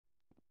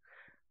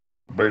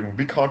Brayden,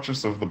 be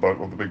conscious of the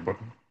big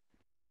button.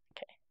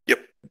 Yep.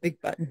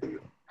 Big button.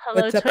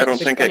 Hello, What's up, Twitch. I don't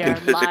think I We can are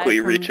physically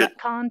live from reach it.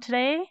 RecCon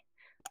today.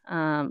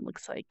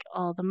 Looks like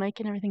all the mic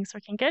and everything's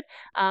working good.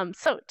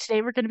 So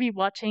today we're going to be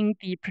watching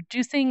the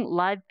Producing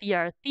Live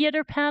VR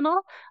Theater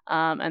panel,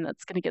 and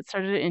that's going to get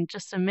started in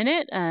just a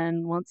minute.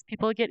 And once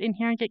people get in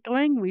here and get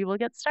going, we will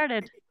get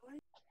started.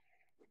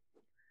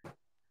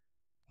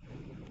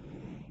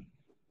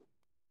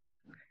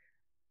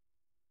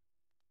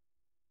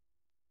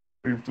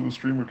 Leave to the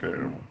streamer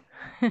cam.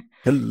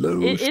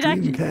 Hello,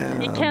 stream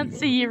cam. It can't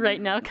see you right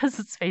now because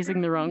it's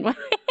facing the wrong way.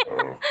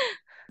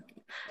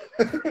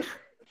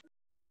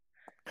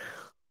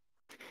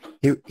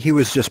 He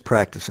was just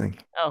practicing.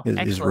 Oh,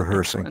 He's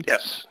rehearsing.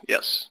 Excellent.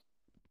 Yes.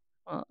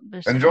 Well,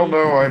 and you'll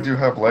know I do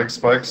have leg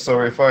spikes,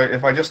 so if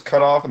I just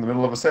cut off in the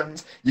middle of a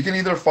sentence, you can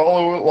either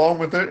follow along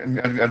with it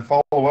and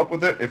follow up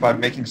with it if I'm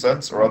making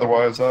sense, or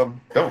otherwise, don't.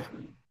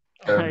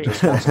 And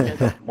just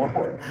one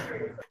more.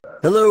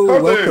 Hello,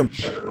 welcome.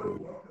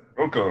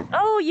 Welcome.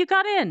 Oh, you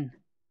got in.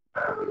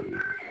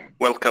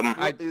 Welcome.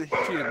 I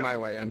cheated my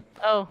way in.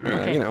 Oh,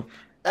 okay. You know.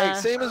 Hey,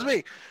 same as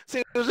me.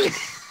 Same as me.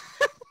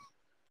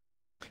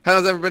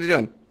 How's everybody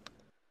doing?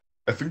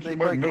 I think you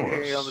might know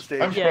us.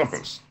 I'm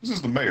Krampus. This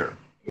is the mayor.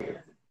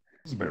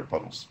 This is Mayor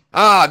Puddles.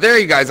 Ah, there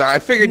you guys are. I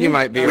figured you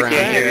might be around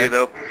can't hear here. you,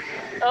 though.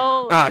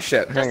 Oh, ah,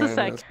 shit. Just Hang a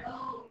on. sec.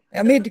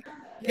 I mean, to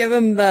give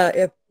him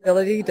the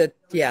ability to,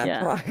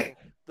 Yeah.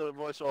 The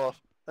voice off.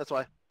 That's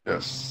why.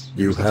 Yes.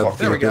 You have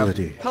There the we go.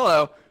 ability.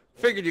 Hello.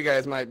 Figured you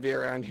guys might be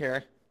around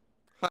here.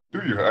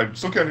 Do you? I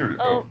still can't hear you.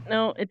 Oh,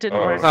 no, it didn't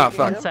work. Oh,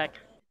 fuck.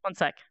 One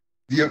sec.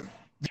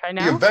 Try The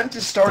now? event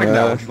is starting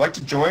now. Would you like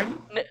to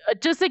join?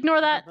 Just ignore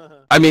that.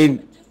 I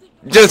mean,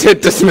 just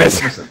hit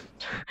dismiss.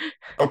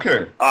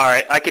 Okay. All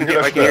right, I can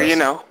hear you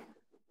now.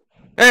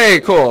 Hey,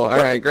 cool. All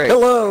right, great.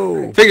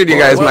 Hello. Figured you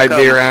guys might be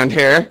welcome. around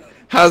here.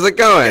 How's it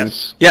going?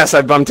 Yes.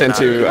 I bumped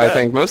into, Not I bad.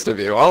 think, most of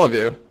you. All of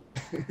you.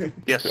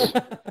 Yes.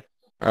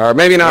 Or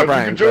maybe not Glad you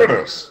Brian. can join but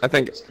us. I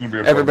think It's gonna be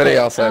a everybody fun-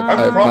 else I've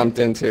I'm bumped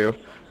into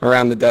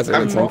around the desert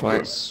I'm at some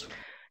point. Krampus.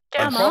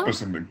 Gamma, I'm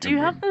Krampus in the do you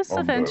have this on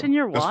event the in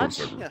your Discord watch?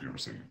 server, if you ever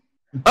seen it.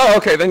 Oh,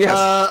 okay, then yes.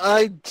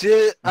 I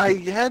did. I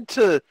had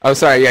to. Oh,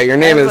 sorry, yeah, your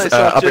name add is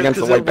myself up to it against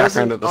the 'cause white it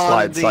background of the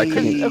wasn't slide, so I on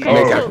couldn't the- Okay,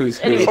 make so out who's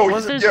who. anyway, Oh,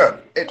 there's-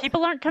 yeah.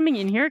 people aren't coming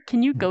in here.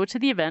 Can you go to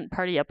the event,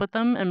 party up with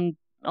them, and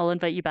I'll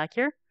invite you back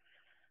here?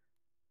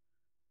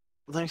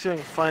 Let me see if I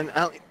can find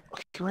out.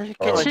 Okay, where'd it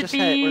go? It I should just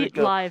had it. Where'd be it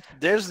go? live.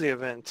 There's the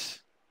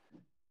event.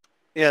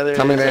 Yeah, there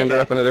Tell me it is. they ended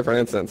Okay. up in a different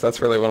instance.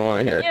 That's really what I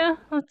want to hear. Yeah,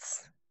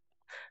 let's...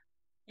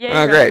 Yeah,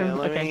 Oh, you great. got Yeah, them.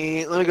 let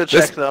Okay. me go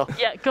check though.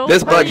 Yeah, go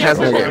This bug party up has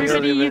with no games.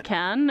 everybody you Event.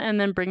 can, and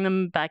then bring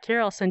them back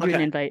here. I'll send you an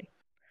Okay. invite.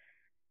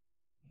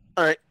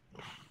 All right.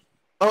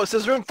 Oh, it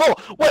says room full.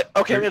 What?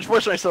 Okay, I'm gonna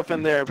force myself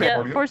in there. Yeah,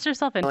 party up? force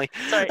yourself in. Like-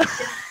 Sorry.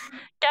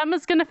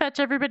 Gamma's gonna fetch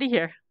everybody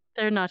here.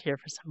 They're not here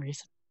for some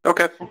reason.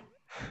 Okay.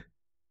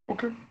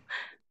 Okay.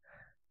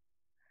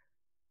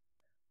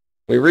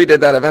 We redid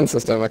that event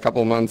system a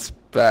couple months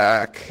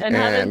back, And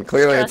haven't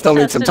clearly it stress still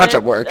needs some tested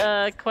touch-up it,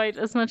 work. Quite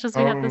as much as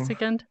we had this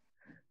weekend.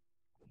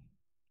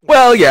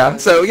 Well, yeah,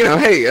 so, you know,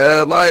 hey,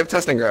 live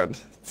testing ground.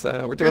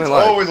 So we're doing It's it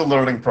live. always a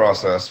learning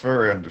process.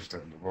 Very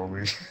understandable.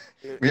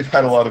 We've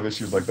had a lot of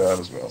issues like that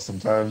as well.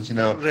 Sometimes, you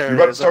know, There you're it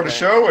about to is, start a okay.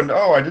 show, and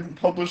I didn't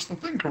publish the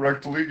thing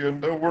correctly,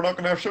 and we're not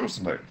going to have shows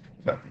tonight.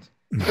 It happens.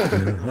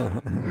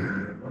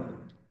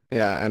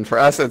 Yeah, and for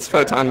us it's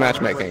photon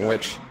matchmaking,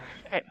 which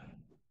Okay.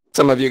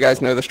 some of you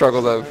guys know the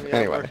struggles of Yeah,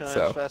 anyway, working on it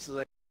so. as fast as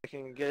I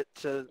can get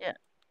to. Yeah.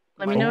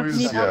 Let me know if you Always,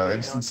 need help. yeah,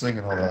 instancing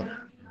and all that.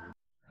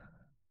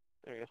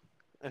 There you go.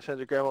 I just had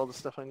to grab all the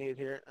stuff I need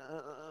here.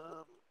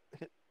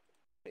 Hit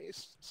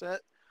paste,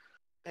 set,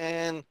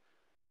 and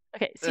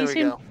Okay, see there you we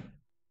soon. go.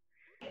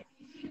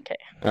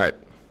 Alright,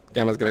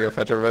 Gamma's gonna go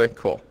fetch everybody,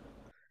 cool.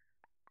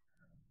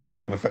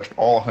 I'm going to fetch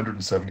all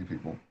 170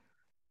 people.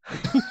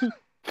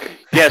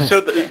 Yeah,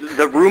 so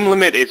the room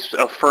limit is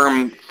a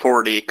firm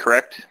 40,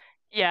 correct?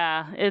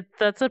 Yeah,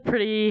 that's a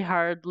pretty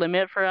hard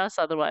limit for us.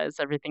 Otherwise,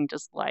 everything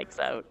just lags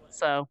out.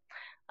 So,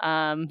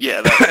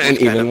 Yeah, that's And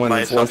kind even of when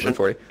my it's less than assumption.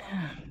 40.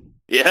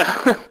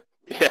 Yeah.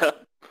 Yeah.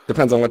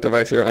 Depends on what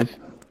device you're on.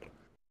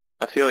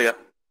 I feel ya.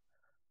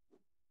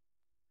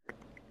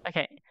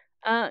 okay.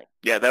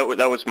 Yeah, that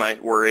was my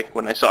worry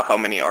when I saw how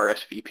many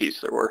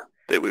RSVPs there were.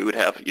 That we would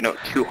have,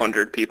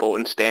 200 people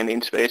in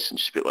standing space and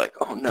just be like,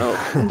 oh no.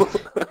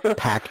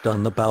 Packed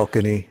on the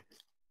balcony.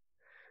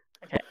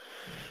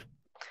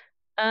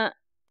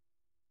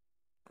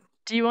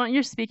 Do you want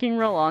your speaking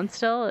role on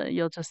still?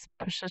 You'll just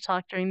push to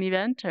talk during the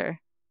event, or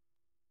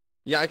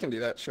Yeah, I can do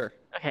that, sure.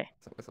 okay?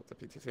 Set myself to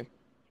PTC.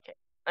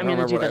 I'm don't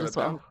gonna do remember what I that have as it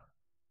down. well.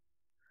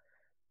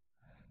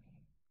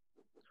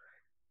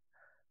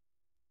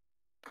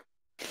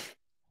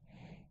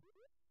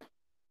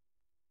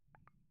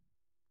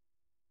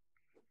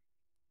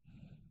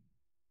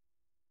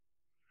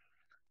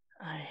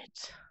 All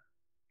right.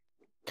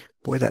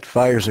 Boy, that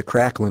fire's a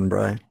crackling,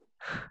 Brian.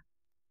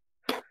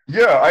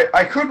 Yeah,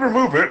 I could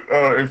remove it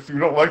if you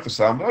don't like the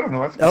sound, but I don't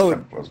know. I think it's kind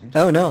of pleasant.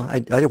 Oh no,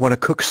 I want to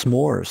cook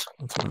s'mores.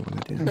 That's what I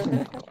want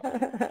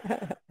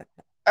to do.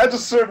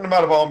 adds a certain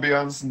amount of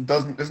ambiance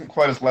and isn't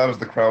quite as loud as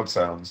the crowd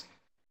sounds.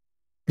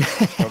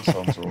 Crowd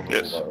sounds are a little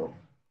Yes. loud.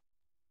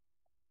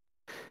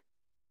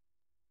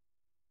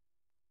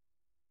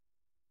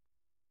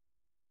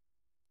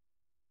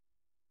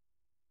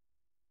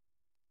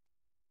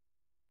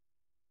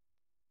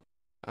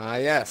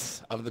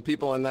 Yes. Of the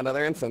people in that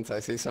other instance, I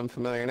see some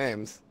familiar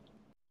names.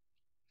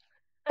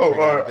 Oh, We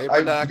got a I vapor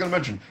was duct. gonna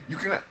mention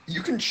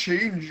you can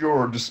change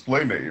your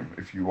display name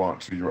if you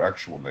want to your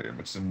actual name.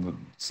 It's in the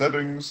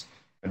settings,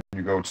 and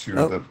you go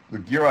to the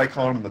gear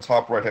icon in the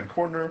top right hand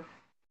corner,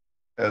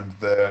 and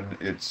then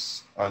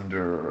it's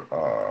under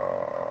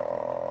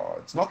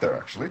it's not there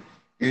actually.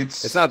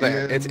 It's not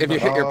there. It's if you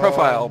hit your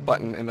profile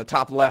button in the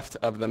top left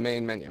of the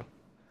main menu.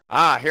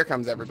 Ah, here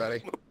comes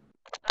everybody.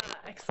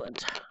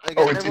 Excellent. I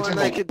Oh, got it's in everyone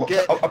I could the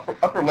get.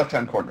 upper left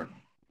hand corner.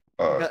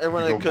 Got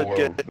everyone if I you go could below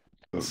get.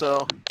 the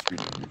So, screen,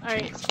 you All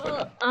right. change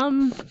Well,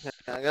 yeah,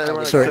 I got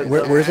everyone I Sorry, could.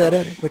 where's that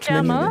at? Which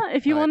menu? Gamma,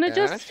 if you want to Yeah,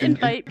 just in-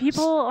 invite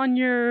people on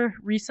your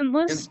recent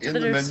list in that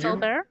the are still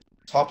menu, there,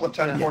 top left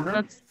hand Yeah. corner,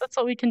 that's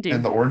what we can do.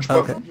 and the orange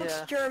Okay. button.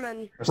 Yeah.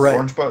 German. Press Right. the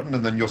orange button,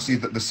 and then you'll see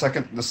that the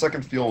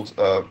second field.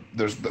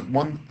 There's the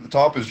one. The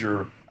top is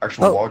your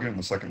actual Oh. login, and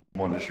the second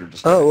one is your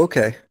display. Oh,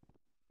 okay.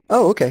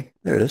 Oh, okay.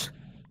 There it is.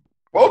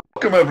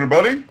 Welcome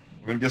everybody.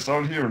 We're gonna get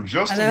started here in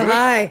just a Hello, minute.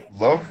 hi.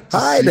 Love to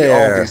Hi see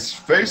there. all these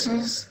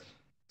faces.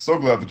 So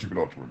glad that you could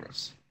all join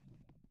us.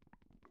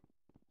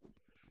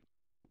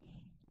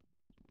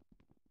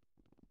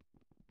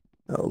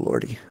 Oh,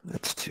 lordy.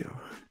 That's too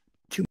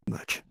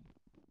much.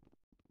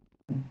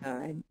 No,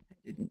 I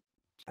didn't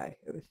try.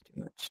 It was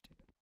too much.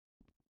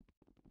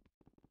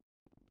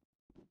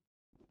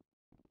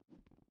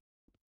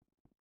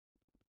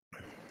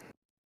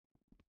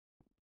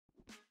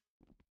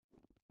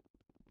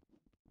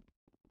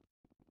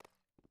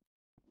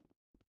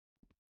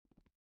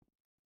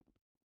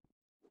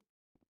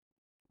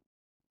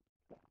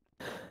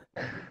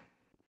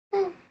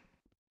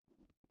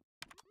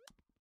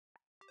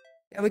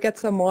 Yeah, we got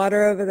some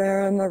water over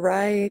there on the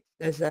right.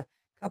 There's a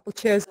couple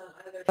chairs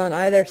on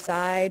either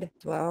side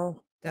as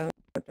well. Don't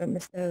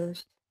miss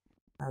those.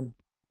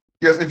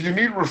 Yes, if you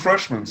need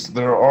refreshments,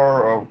 there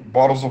are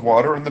bottles of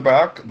water in the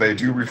back. They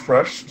do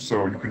refresh,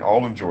 so you can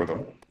all enjoy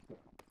them.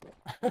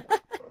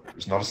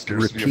 There's not a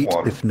scarcity Repeat of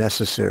water. if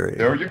necessary.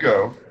 There you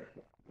go.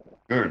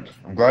 Good.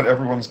 I'm glad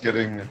everyone's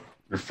getting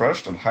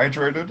refreshed and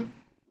hydrated.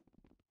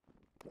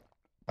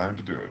 Time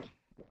to do it.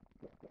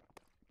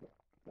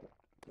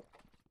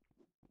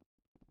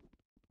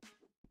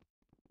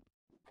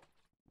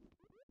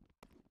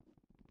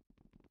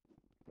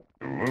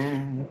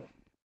 Hello.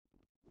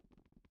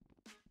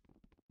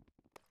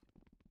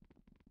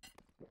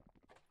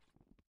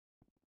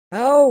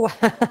 Oh,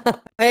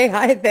 hey,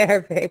 hi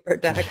there, Vapor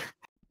Duck.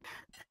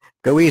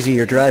 Go easy.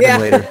 You're driving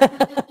later.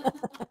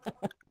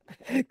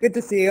 Good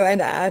to see you,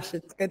 and Ash.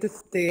 It's good to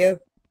see you.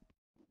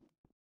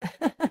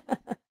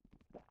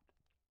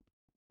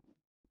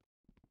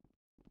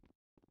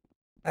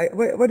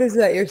 What is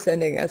that you're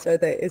sending us?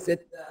 What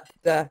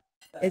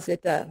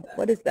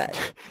is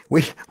that?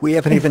 We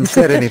haven't even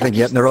said anything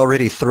yet, and they're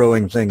already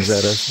throwing things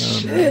at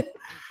us. Oh, no.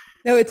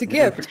 No, it's a You got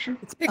a gift. picture?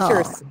 It's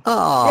pictures.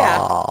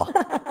 Oh.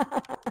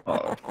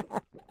 Oh,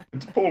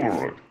 it's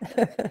Polaroid.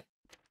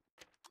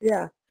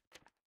 Yeah.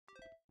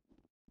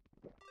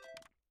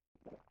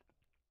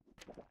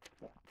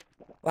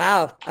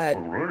 Wow. All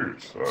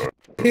right.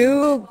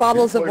 2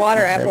 bottles of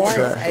water at That's, once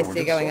I we're see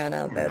just going on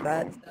out there.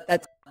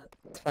 That's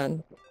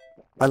fun.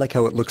 I like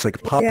how it looks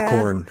like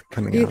popcorn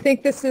coming Do you out.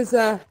 think this is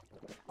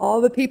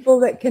all the people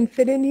that can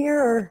fit in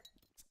here, or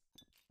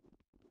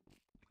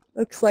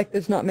looks like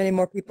there's not many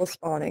more people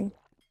spawning?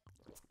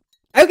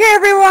 Okay,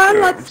 everyone,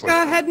 Yeah, let's looks go like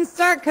it. ahead and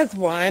start, because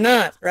why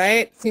not,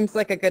 right? Seems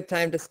like a good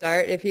time to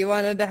start. If you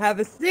wanted to have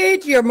a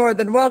seat, you're more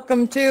than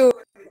welcome to.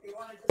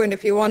 And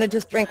if you want to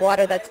just drink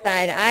water, that's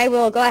fine. I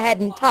will go ahead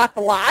and talk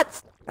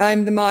lots.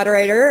 I'm the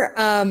moderator.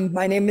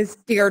 My name is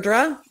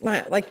Deirdre.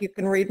 Like you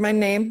can read my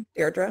name,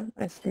 Deirdre.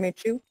 Nice to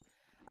meet you.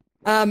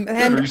 And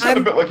Dude, you sound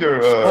a bit like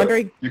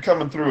wondering. you're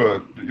coming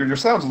through your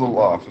sound's a little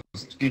off.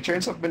 Can you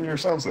change something in your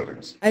sound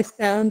settings? I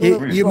sound a You,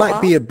 little you might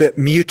be off. a bit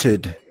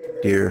muted,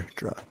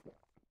 Deirdre.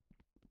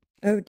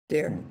 Oh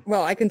dear.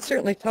 Well, I can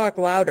certainly talk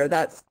louder.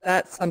 That's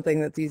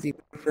something that's easy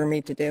for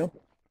me to do.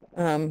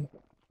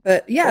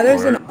 But yeah,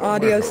 there's an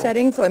audio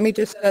settings. Let me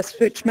just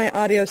switch my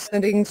audio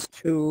settings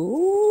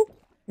to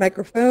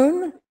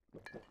microphone,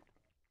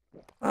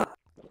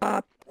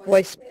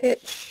 voice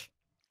pitch,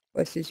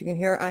 voices you can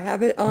hear. I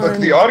have it Look, on.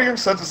 the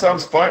audience says it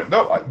sounds fine.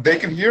 No, they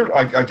can hear.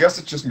 I guess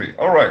it's just me.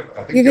 All right.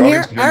 I think You the can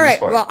hear? audience All right.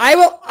 fine. Well, I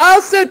will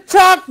also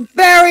talk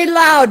very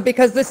loud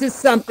because this is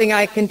something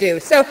I can do.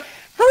 So,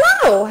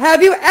 hello.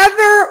 Have you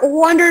ever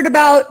wondered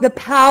about the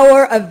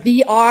power of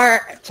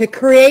VR to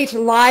create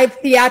live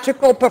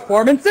theatrical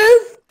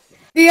performances?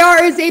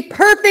 VR is a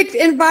perfect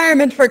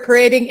environment for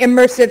creating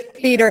immersive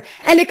theater,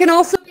 and it can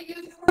also be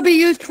used for be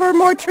used for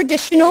more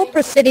traditional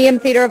proscenium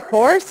theater, of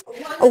course,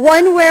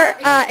 one where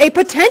a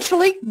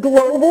potentially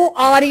global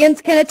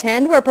audience can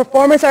attend, where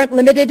performers aren't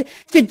limited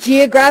to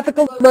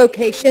geographical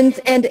locations,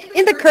 and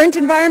in the current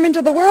environment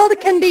of the world,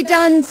 it can be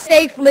done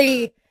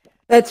safely.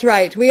 That's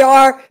right. We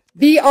are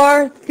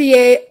VR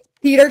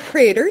theater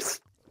creators.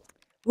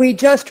 We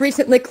just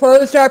recently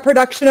closed our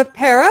production of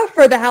Para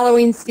for the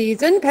Halloween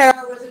season. Para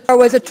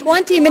was a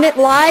 20-minute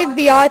live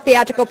VR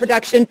theatrical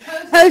production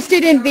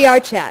hosted in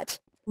VR chat.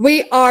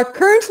 We are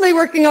currently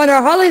working on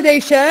our holiday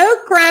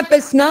show,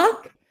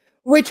 Krampusnacht,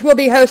 which will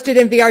be hosted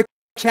in VR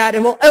chat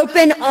and will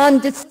open on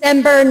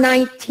December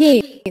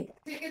 19th.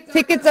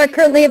 Tickets are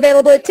currently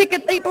available at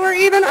Ticketleap. We're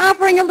even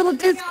offering a little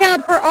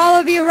discount for all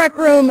of you Rec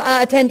Room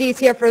attendees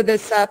here for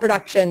this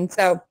production.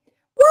 So,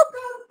 welcome.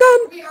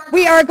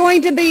 We are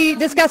going to be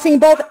discussing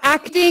both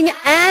acting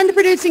and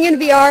producing in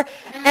VR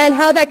and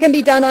how that can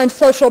be done on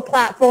social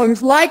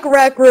platforms like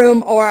Rec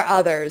Room or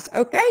others.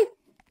 Okay?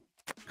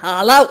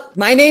 Hello,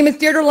 my name is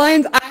Deirdre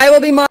Lyons. I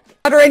will be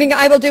moderating.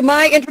 I will do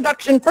my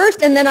introduction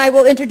first, and then I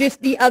will introduce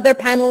the other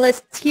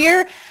panelists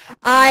here.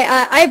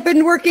 I've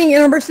been working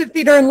in immersive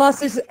theater in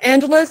Los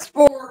Angeles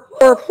for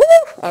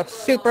a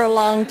super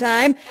long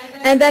time,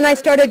 and then I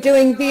started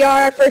doing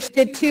VR. First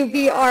did 2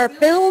 VR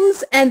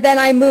films, and then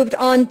I moved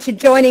on to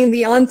joining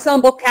the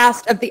ensemble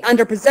cast of The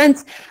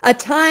Underpresents, a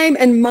time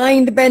and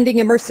mind-bending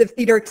immersive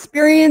theater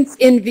experience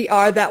in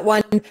VR that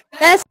won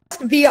Best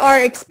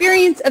VR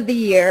Experience of the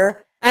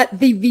Year at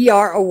the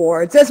VR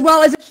Awards, as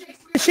well as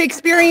a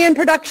Shakespearean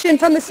production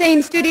from the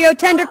same studio,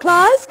 Tender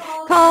Claws,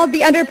 called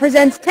The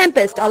Underpresents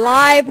Tempest, a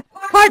live,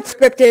 part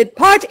scripted,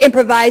 part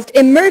improvised,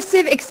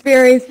 immersive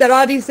experience that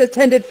audiences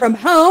attended from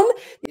home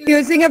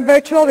using a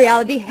virtual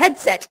reality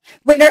headset.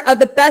 Winner of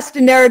the Best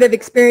Narrative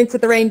Experience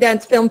at the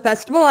Raindance Film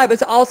Festival. I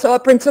was also a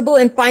principal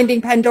in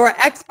Finding Pandora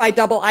X by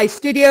Double I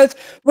Studios.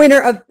 Winner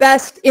of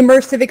Best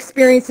Immersive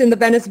Experience in the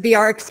Venice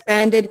VR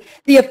Expanded,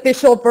 the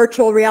official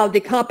virtual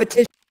reality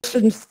competition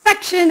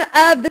section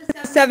of the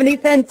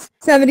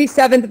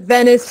 77th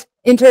Venice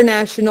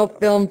International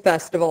Film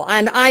Festival,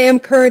 and I am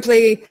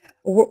currently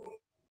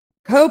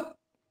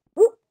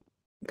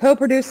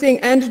co-producing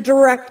and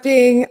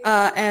directing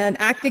and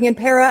acting in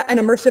Para, an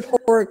immersive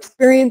horror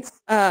experience.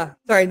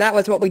 Sorry, that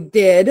was what we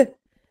did,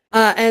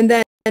 and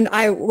then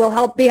I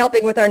will be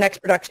helping with our next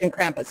production,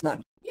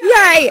 Krampusnacht.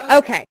 Yay!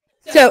 Okay.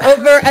 So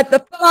over at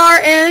the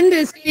far end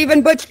is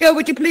Stephen Butchko.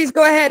 Would you please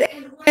go ahead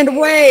and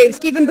wave?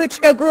 Stephen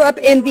Butchko grew up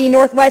in the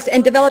Northwest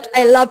and developed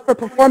a love for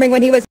performing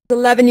when he was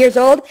 11 years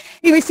old.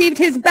 He received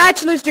his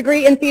bachelor's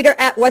degree in theater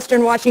at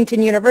Western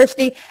Washington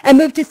University and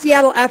moved to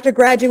Seattle after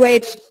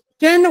graduation,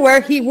 where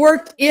he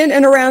worked in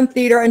and around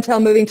theater until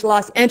moving to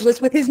Los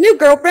Angeles with his new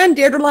girlfriend,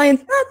 Deirdre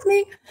Lyons, that's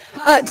me.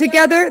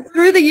 Together,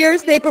 through the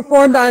years, they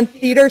performed on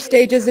theater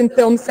stages and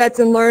film sets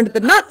and learned the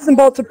nuts and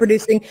bolts of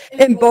producing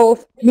in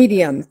both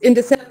mediums. In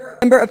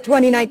December of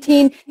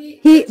 2019,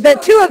 the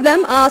two of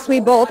them, we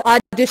both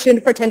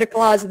auditioned for Tender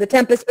Claws of the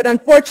Tempest, but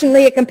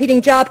unfortunately a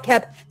competing job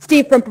kept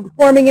Steve from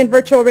performing in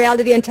virtual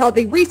reality until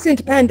the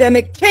recent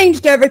pandemic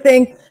changed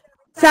everything.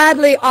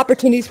 Sadly,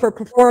 opportunities for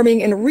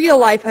performing in real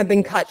life have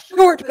been cut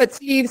short, but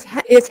Steve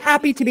is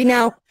happy to be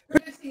now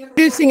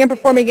producing and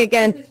performing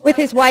again with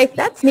his wife,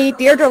 that's me,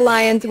 Deirdre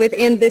Lyons,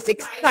 within this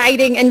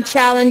exciting and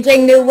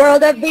challenging new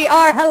world of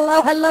VR.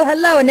 Hello, hello,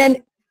 hello. And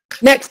then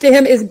next to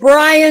him is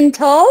Brian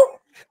Tull,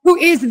 who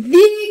is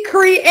the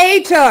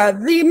creator,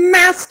 the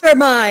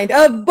mastermind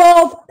of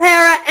both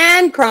Para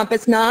and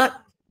Krampusnacht.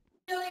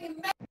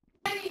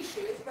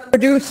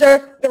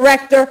 Producer,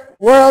 director,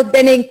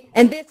 world-bending,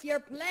 and this year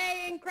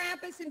playing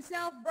Krampus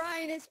himself,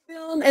 Brian is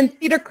film and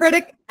theater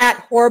critic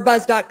at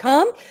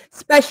HorrorBuzz.com,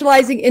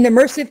 specializing in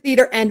immersive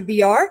theater and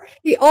VR.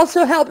 He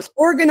also helps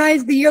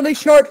organize the yearly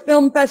short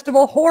film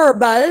festival Horror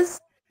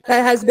Buzz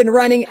that has been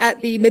running at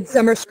the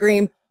Midsummer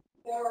Scream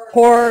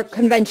Horror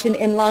Convention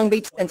in Long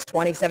Beach since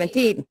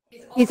 2017.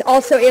 He's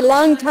also a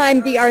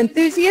longtime VR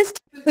enthusiast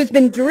who's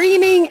been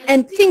dreaming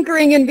and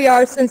tinkering in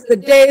VR since the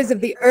days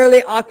of the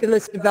early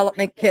Oculus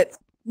development kits.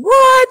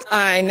 What?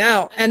 I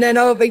know. And then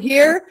over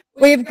here,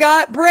 we've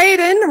got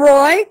Braden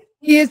Roy.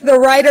 He is the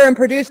writer and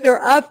producer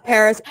of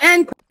Paris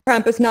and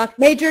Krampusnacht,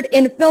 majored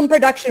in film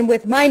production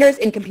with minors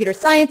in computer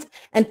science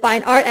and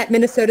fine art at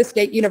Minnesota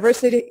State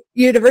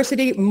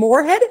University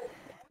Moorhead,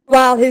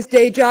 while his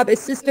day job is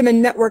system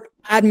and network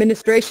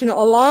administration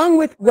along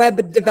with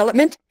web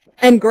development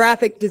and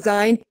graphic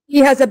design. He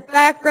has a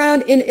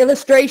background in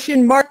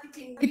illustration,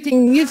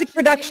 marketing, music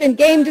production,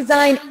 game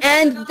design,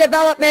 and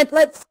development.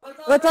 Let's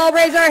all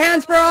raise our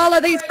hands for all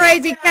of these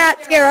crazy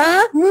cats here,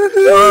 huh?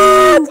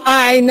 Woohoo!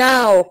 I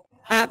know.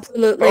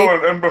 Absolutely.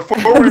 Oh, and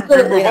before we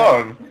move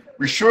on,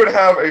 we should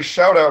have a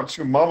shout out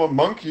to Mama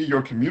Monkey,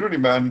 your community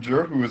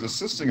manager, who is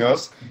assisting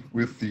us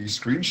with the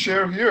screen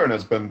share here and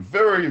has been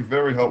very,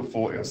 very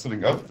helpful in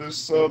setting up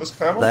this this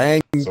panel.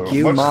 Thank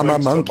you, Mama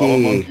Monkey.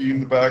 Mama Monkey in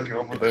the back and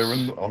over there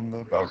on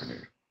the balcony.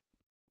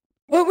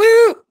 Woo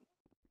woo!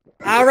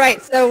 All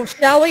right, so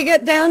shall we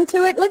get down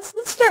to it? Let's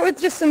start with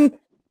just some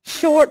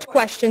short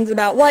questions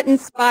about what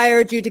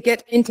inspired you to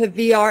get into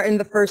VR in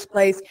the first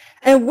place,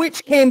 and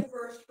which came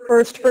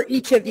first for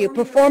each of you,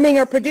 performing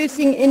or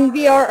producing in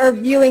VR or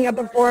viewing a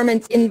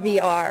performance in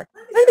VR.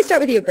 Let me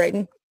start with you,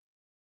 Braden.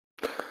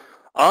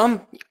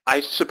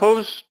 I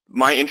suppose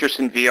my interest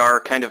in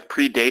VR kind of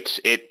predates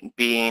it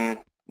being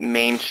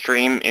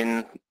mainstream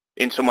in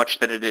so much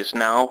that it is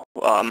now.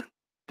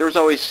 It was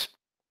always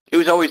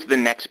the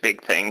next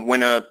big thing.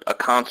 When a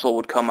console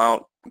would come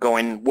out,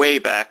 going way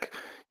back,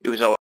 it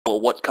was always,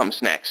 well, what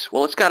comes next?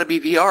 Well, it's got to be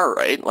VR,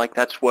 right? Like,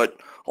 that's what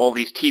all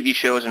these TV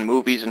shows and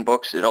movies and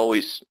books, it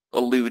always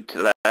allude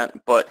to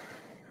that. But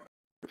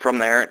from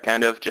there, it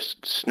kind of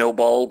just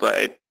snowballed.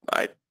 I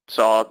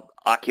saw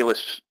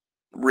Oculus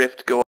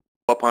Rift go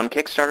up on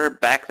Kickstarter,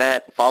 back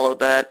that, followed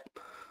that,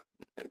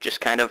 just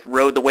kind of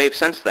rode the wave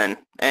since then.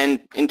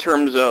 And in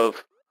terms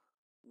of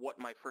what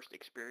my first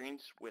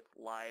experience with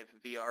live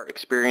VR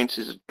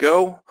experiences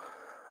go,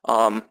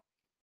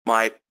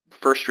 my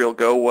first real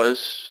go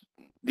was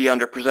The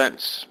Under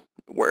Presents,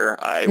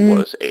 where I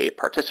was a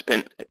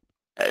participant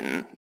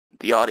in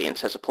the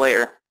audience as a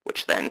player,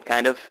 which then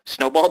kind of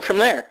snowballed from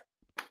there.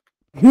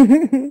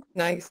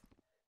 Nice.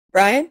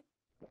 Brian?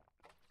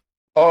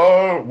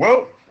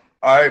 Well,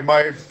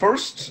 my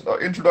first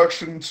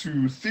introduction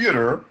to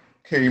theater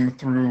came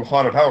through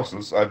haunted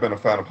houses. I've been a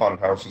fan of haunted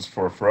houses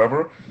for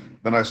forever.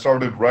 Then I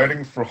started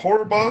writing for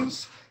Horror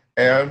Buzz,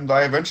 and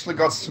I eventually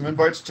got some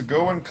invites to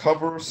go and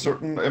cover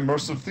certain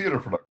immersive theater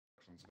productions.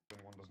 If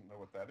anyone doesn't know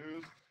what that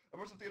is,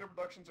 immersive theater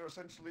productions are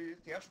essentially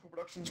theatrical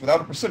productions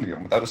without a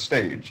proscenium, without a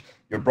stage.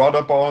 You're brought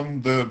up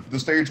on the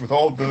stage with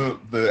all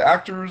the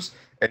actors,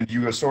 and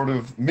you sort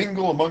of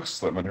mingle amongst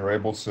them, and you're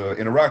able to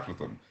interact with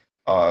them.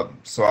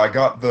 So I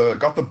got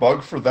the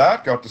bug for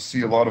that, got to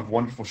see a lot of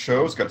wonderful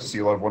shows,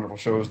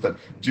 that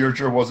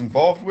Deirdre was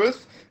involved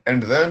with,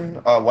 and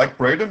then, like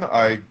Braden,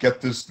 I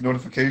get this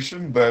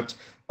notification that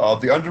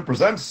The Under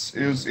Presents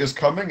is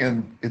coming,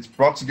 and it's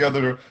brought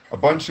together a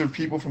bunch of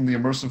people from the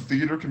immersive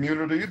theater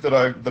community that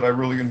I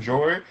really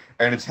enjoy,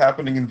 and it's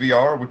happening in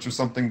VR, which is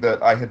something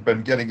that I had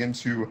been getting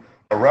into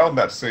around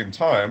that same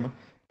time,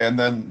 and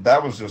then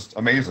that was just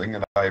amazing,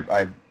 and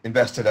I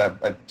invested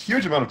a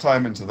huge amount of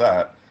time into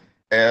that.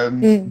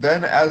 And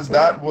then as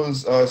that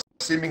was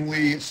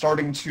seemingly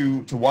starting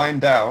to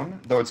wind down,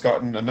 though it's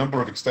gotten a number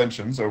of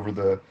extensions over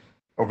the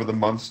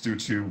months due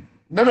to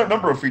a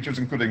number of features,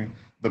 including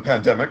the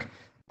pandemic,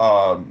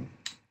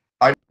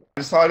 I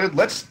decided,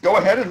 let's go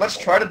ahead and let's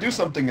try to do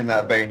something in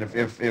that vein.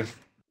 If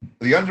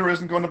The Under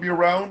isn't going to be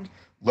around,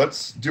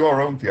 let's do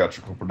our own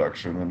theatrical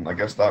production. And I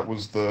guess that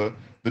was the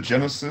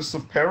genesis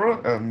of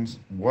Para and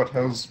what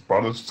has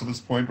brought us to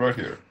this point right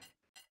here.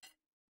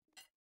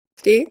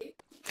 Steve?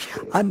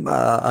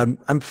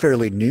 I'm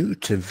fairly new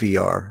to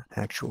VR,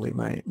 actually.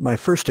 My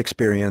first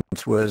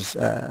experience was,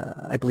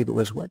 I believe it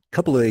was, a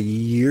couple of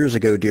years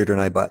ago, Deirdre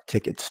and I bought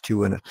tickets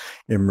to an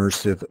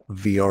immersive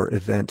VR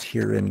event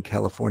here in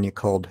California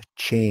called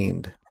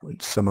Chained,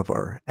 which some of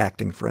our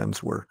acting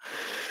friends were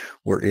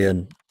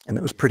in, and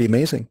it was pretty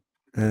amazing.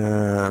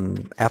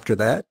 After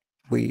that,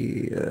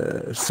 we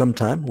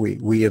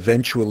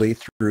eventually,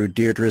 through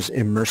Deirdre's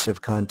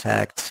immersive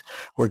contacts,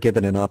 were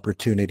given an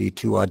opportunity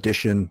to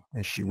audition,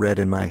 as she read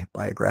in my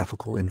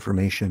biographical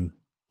information,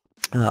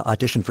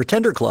 audition for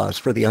Tender Claws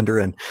for The Under,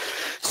 and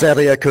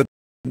sadly I couldn't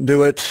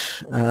do it,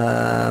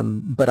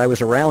 but I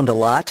was around a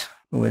lot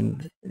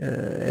when,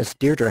 as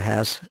Deirdre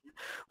has,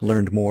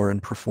 learned more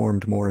and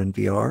performed more in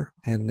VR,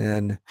 and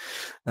then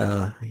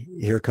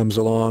here comes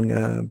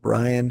along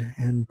Brian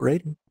and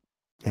Braden.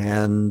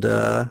 And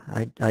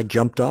I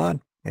jumped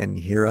on, and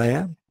here I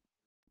am.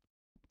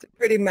 It's a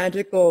pretty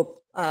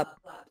magical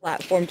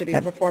platform to be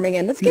performing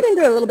in. Let's get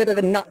into a little bit of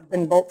the nuts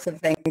and bolts of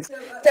things.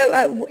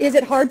 So is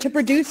it hard to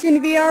produce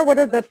in VR? What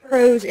are the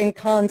pros and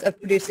cons of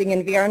producing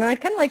in VR? And I'd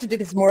kind of like to do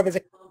this more of as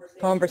a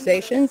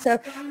conversation. So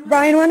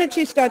Brian, why don't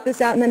you start this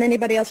out, and then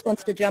anybody else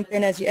wants to jump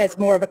in as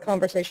more of a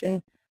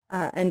conversation,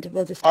 and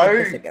we'll just take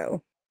this a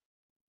go.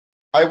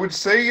 I would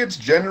say it's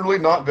generally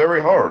not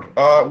very hard.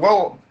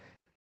 Well,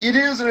 it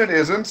is and it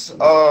isn't.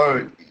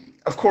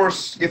 Of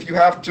course, if you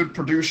have to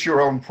produce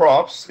your own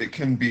props, it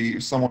can be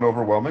somewhat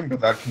overwhelming, but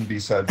that can be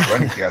said for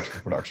any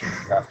theatrical production.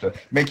 If you have to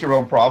make your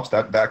own props,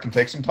 that can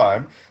take some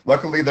time.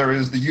 Luckily, there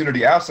is the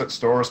Unity Asset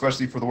Store,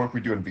 especially for the work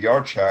we do in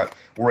VR chat.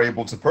 We're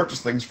able to purchase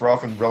things for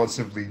often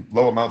relatively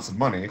low amounts of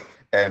money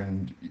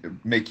and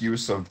make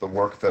use of the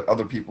work that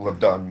other people have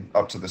done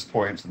up to this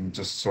point and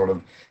just sort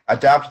of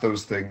adapt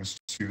those things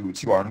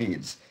to our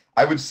needs.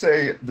 I would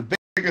say the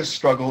biggest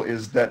struggle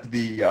is that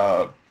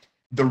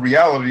the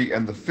reality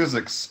and the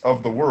physics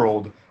of the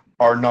world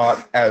are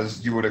not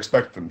as you would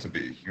expect them to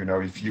be. You know,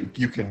 if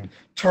you can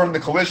turn the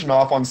collision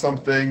off on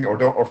something or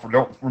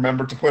don't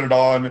remember to put it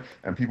on,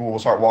 and people will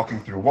start walking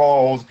through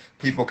walls,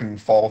 people can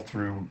fall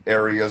through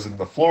areas in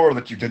the floor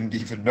that you didn't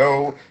even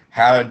know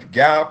had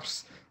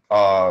gaps,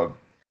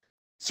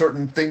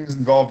 certain things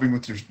involving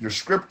with your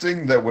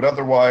scripting that would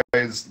otherwise,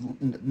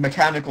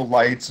 mechanical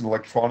lights and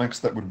electronics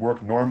that would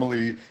work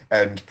normally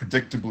and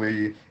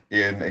predictably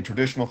in a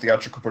traditional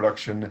theatrical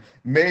production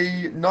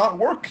may not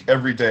work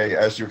every day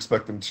as you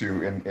expect them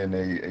to in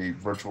a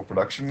virtual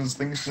production, as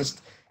things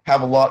just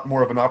have a lot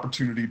more of an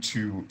opportunity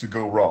to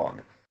go wrong.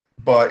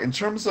 But in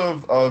terms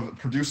of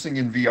producing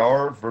in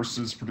VR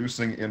versus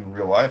producing in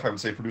real life, I would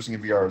say producing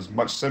in VR is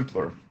much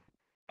simpler.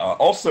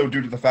 Also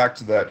due to the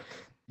fact that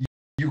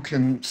you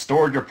can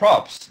store your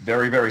props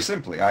very, very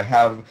simply. I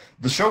have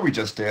the show we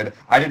just did.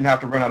 I didn't have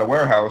to run out a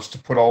warehouse to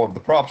put all of the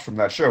props from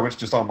that show. It's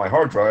just on my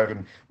hard drive,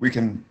 and we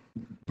can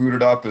boot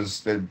it up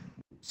as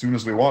soon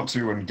as we want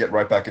to and get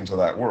right back into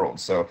that world.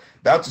 So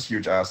that's a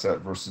huge asset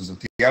versus a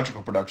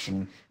theatrical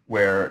production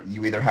where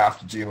you either have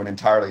to do an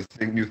entirely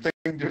new thing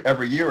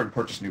every year and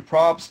purchase new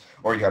props,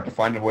 or you have to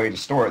find a way to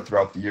store it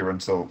throughout the year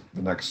until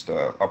the next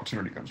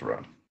opportunity comes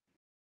around.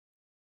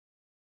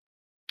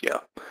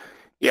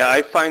 Yeah,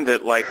 I find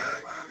that, like,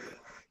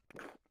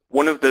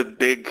 one of the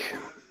big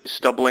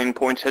stumbling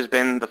points has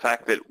been the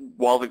fact that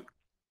while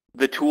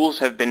the tools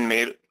have been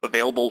made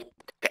available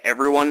to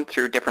everyone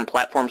through different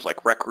platforms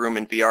like Rec Room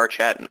and VR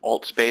Chat and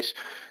AltSpace,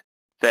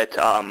 that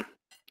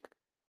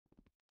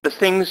the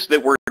things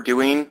that we're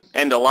doing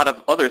and a lot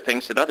of other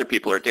things that other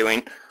people are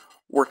doing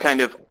were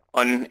kind of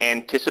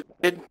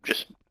unanticipated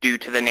just due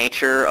to the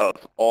nature of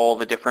all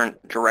the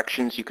different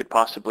directions you could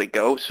possibly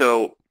go.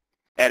 So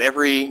at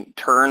every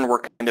turn, we're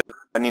kind of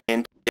running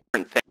into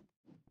different things.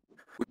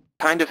 We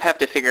kind of have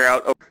to figure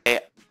out,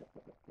 okay,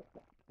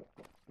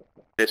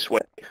 this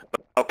way,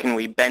 but how can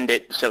we bend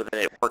it so that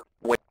it works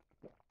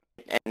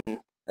and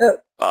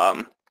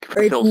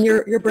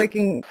you're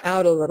breaking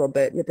out a little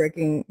bit. You're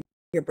breaking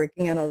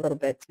out a little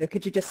bit. So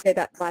could you just say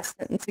that last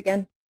sentence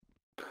again?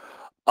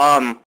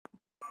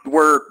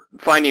 We're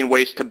finding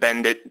ways to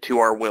bend it to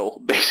our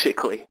will,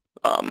 basically.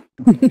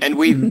 And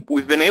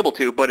we've been able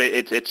to, but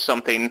it's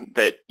something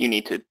that you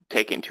need to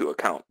take into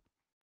account.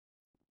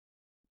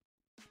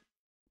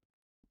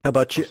 How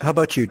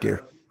about you,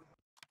 dear?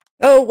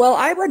 Oh, well,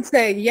 I would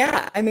say,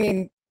 yeah. I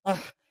mean,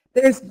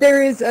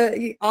 there is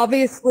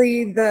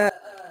obviously the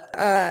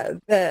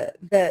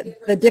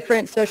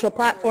different social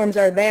platforms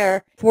are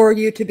there for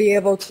you to be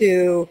able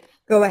to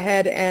go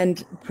ahead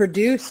and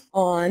produce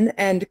on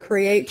and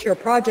create your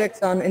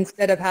projects on,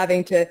 instead of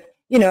having to,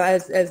 you know,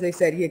 as they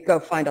said, you go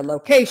find a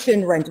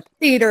location, rent a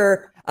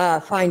theater,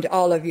 find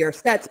all of your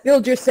sets,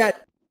 build your sets.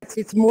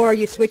 It's more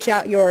you switch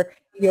out your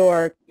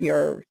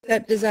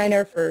set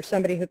designer for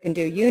somebody who can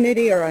do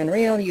Unity or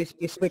Unreal. You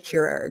switch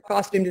your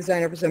costume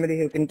designer for somebody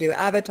who can do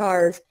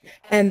avatars,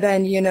 and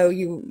then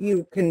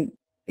you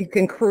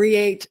can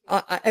create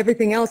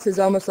everything else is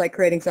almost like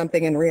creating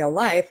something in real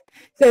life.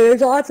 So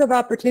there's lots of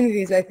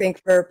opportunities, I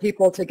think, for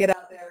people to get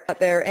out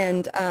there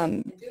and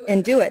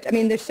do it. I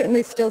mean, there's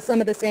certainly still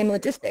some of the same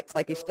logistics.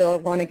 Like, you still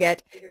want to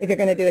get, if you're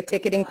going to do a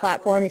ticketing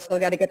platform, you still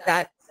got to get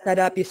that set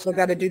up. You still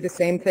got to do the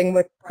same thing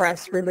with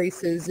press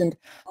releases and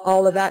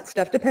all of that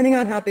stuff, depending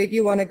on how big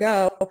you want to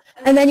go.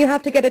 And then you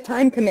have to get a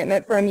time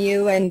commitment from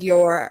you and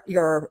your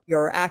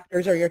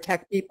actors or your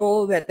tech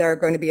people that they're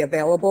going to be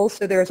available.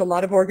 So there's a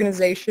lot of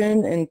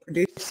organization and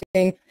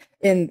producing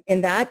in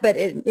that, but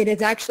it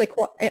is actually,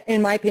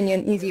 in my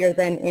opinion, easier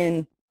than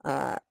in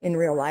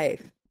real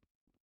life.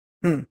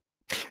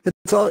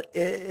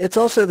 It's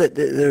also that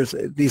there's,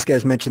 these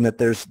guys mentioned that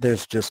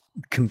there's just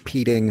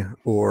competing,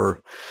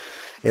 or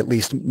at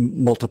least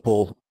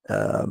multiple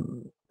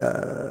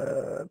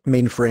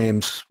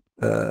mainframes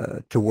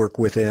to work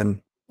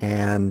within,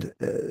 and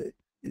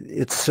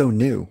it's so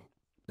new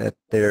that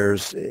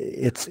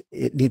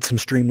it needs some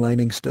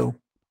streamlining still.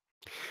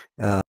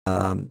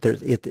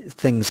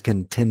 Things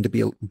can tend to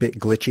be a bit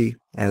glitchy,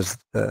 as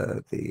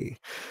the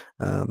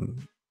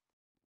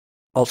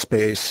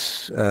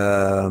AltSpace,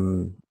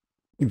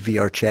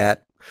 VR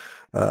Chat,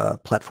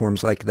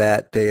 platforms like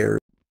that,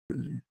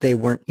 they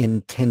weren't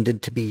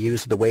intended to be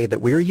used the way that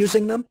we're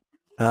using them.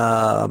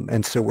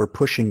 And so we're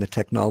pushing the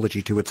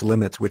technology to its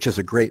limits, which is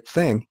a great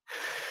thing.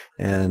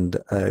 And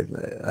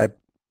I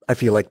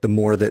feel like the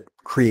more that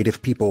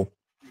creative people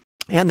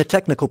and the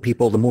technical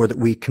people, the more that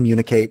we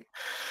communicate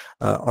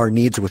our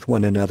needs with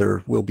one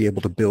another, we'll be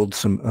able to build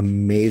some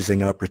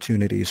amazing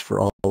opportunities for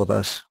all of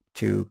us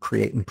to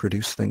create and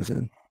produce things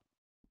in.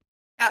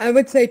 I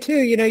would say too,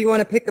 you want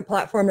to pick a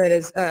platform that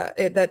is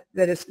that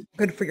is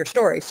good for your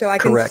story. So I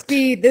can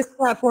see this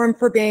platform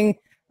for being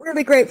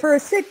really great for a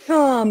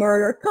sitcom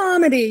or a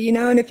comedy,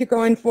 and if you're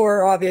going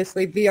for,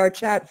 obviously, VR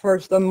Chat for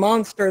the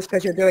monsters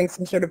because you're doing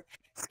some sort of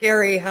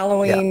scary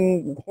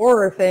Halloween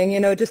horror thing,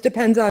 it just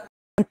depends on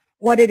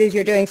what it is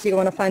you're doing. So you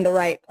want to find the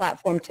right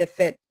platform to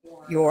fit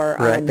your...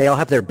 Right, they all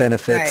have their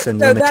benefits and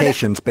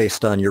limitations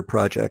based on your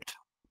project.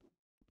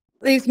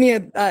 Leads me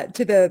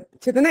to the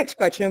next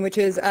question, which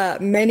is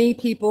many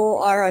people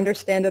are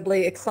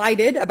understandably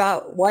excited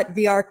about what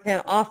VR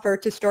can offer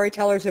to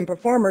storytellers and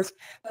performers,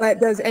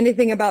 but does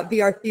anything about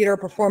VR theater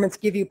performance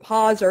give you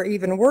pause or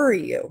even worry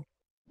you?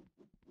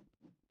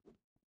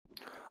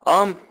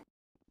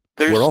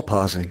 There's We're all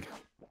pausing.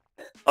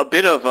 a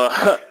bit of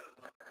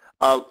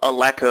a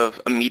lack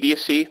of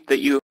immediacy that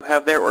you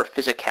have there, or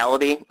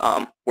physicality,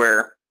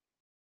 where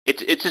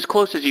it's as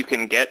close as you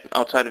can get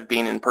outside of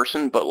being in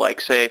person. But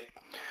like, say,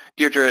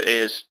 Deirdre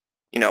is,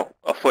 you know,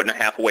 a foot and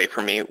a half away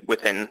from me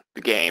within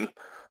the game.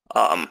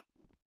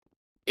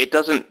 It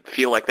doesn't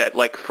feel like that.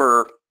 Like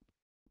for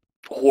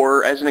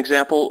horror, as an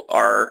example,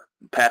 our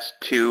past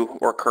two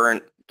or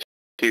current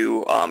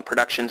two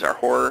productions are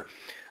horror.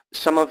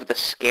 Some of the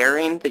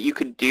scaring that you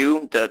could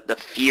do, the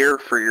fear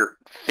for your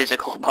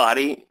physical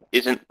body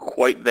isn't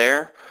quite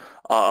there.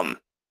 And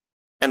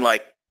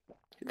like,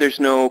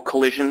 there's no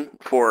collision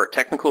for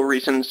technical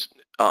reasons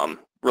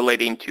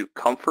relating to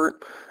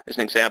comfort. As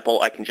an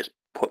example, I can just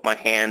put my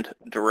hand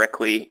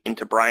directly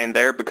into Brian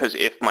there, because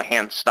if my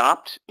hand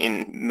stopped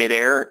in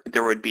midair,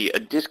 there would be a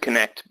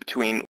disconnect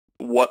between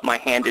what my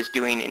hand is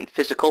doing in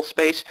physical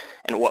space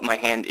and what my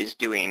hand is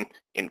doing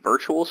in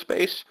virtual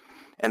space.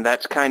 And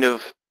that's kind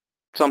of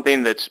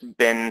something that's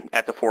been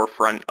at the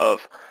forefront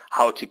of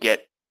how to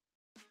get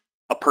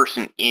a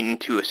person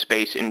into a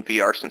space in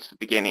VR since the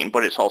beginning,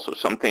 but it's also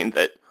something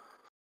that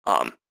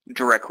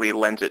directly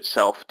lends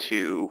itself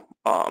to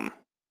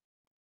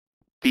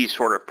these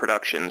sort of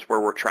productions where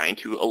we're trying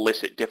to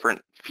elicit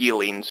different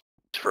feelings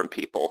from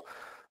people.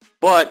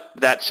 But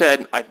that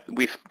said,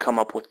 we've come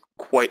up with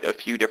quite a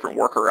few different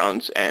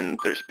workarounds, and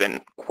there's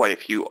been quite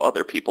a few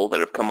other people that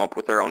have come up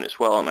with their own as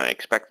well, and I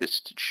expect this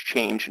to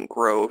change and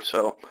grow.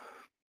 So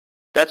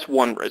that's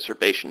one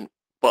reservation,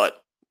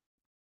 but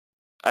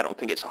I don't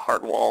think it's a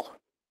hard wall.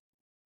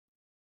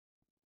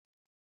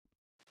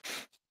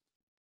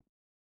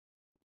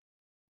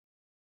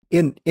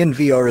 In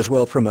VR as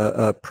well, from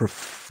a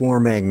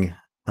performing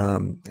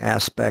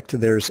aspect,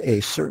 there's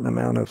a certain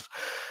amount of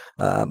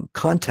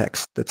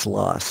context that's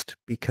lost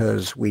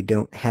because we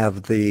don't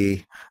have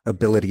the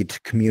ability to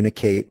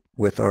communicate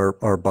with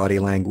our body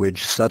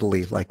language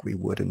subtly like we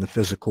would in the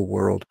physical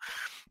world.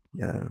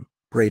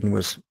 Braden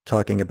was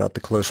talking about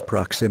the close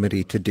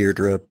proximity to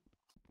Deirdre,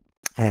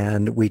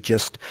 and we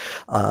just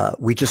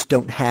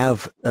don't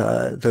have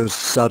those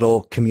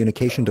subtle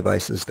communication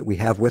devices that we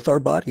have with our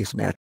bodies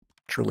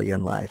naturally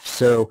in life.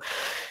 So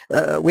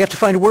we have to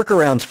find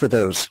workarounds for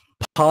those.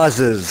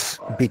 Pauses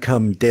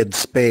become dead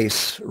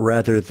space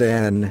rather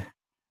than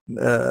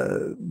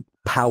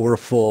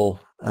powerful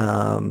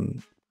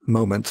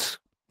moments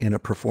in a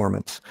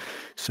performance.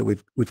 So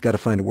we've got to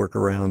find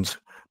workarounds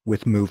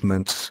with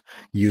movements,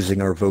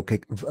 using our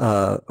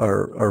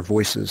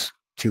voices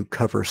to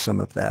cover some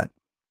of that.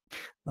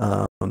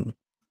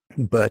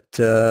 But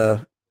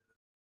the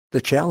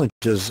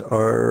challenges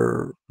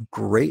are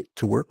great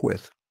to work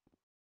with,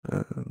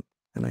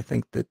 and I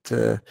think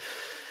that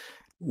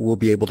we'll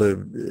be able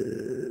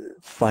to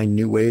find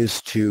new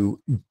ways to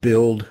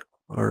build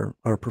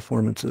our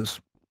performances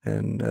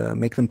and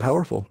make them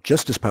powerful,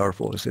 just as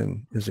powerful as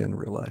in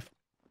real life.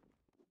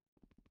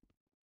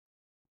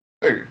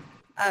 Hey.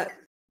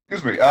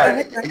 Excuse me.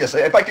 Yes,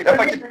 if I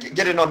could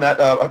get in on that.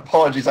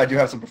 Apologies, I do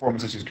have some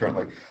performance issues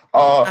currently.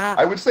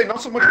 I would say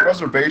not so much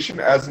reservation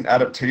as an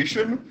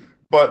adaptation,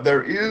 but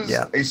there is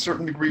a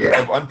certain degree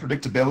of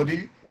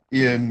unpredictability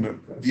in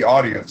the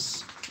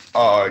audience.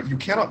 You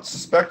cannot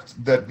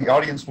suspect that the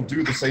audience will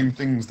do the same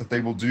things that they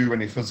will do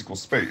in a physical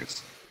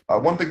space.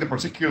 One thing that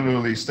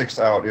particularly sticks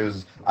out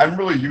is I'm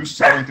really used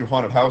to going through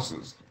haunted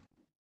houses.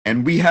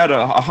 And we had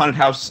a haunted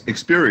house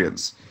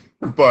experience,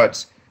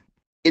 but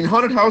in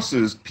haunted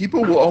houses,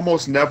 people will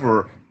almost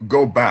never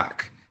go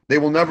back. They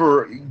will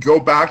never go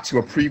back to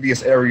a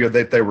previous area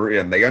that they were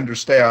in. They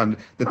understand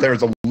that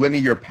there's a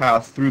linear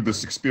path through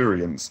this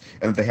experience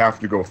and that they have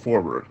to go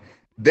forward.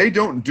 They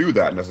don't do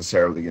that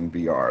necessarily in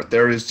VR.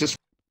 There is just,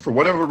 for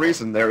whatever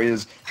reason, there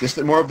is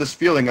just more of this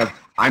feeling of,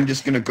 I'm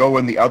just going to go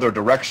in the other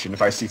direction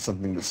if I see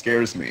something that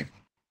scares me.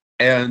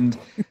 And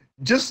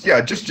just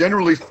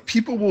generally,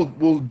 people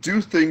will do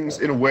things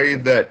in a way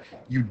that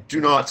you do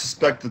not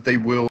suspect that they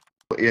will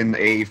in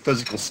a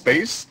physical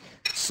space.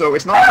 So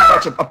it's not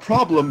so much a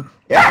problem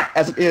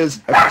as it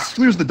is,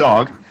 excuse the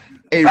dog,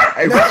 a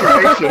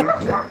reservation.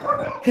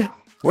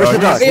 Where's the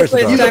dog?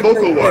 He's a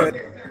vocal one.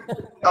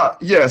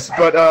 Yes,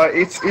 but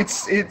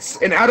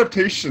it's an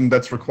adaptation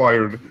that's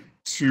required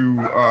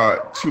to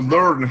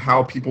learn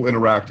how people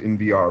interact in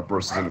VR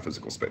versus in a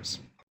physical space.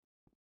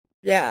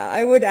 Yeah,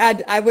 I would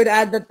add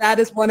that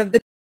is one of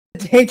the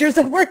dangers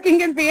of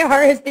working in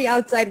VR is the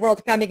outside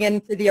world coming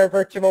into your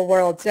virtual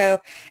world. So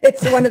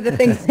it's one of the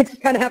things that you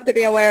kind of have to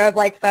be aware of,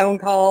 like phone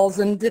calls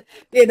and,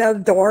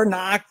 door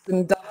knocks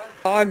and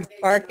dogs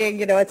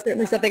barking. It's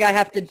certainly something I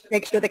have to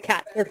make sure the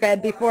cats are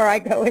fed before I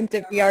go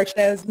into VR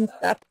shows and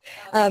stuff.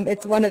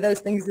 It's one of those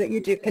things that you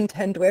do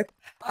contend with.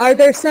 Are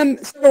there some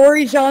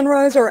story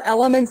genres or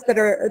elements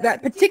that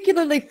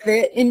particularly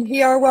fit in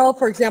VR well?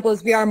 For example,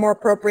 is VR more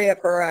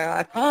appropriate for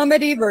a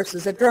comedy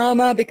versus a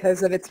drama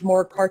because of its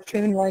more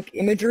cartoon-like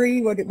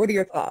imagery? What are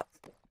your thoughts?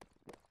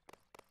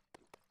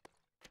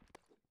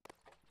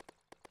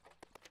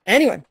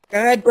 Anyone? Go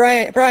ahead,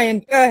 Brian. Brian,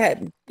 go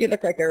ahead. You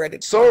look like you're ready.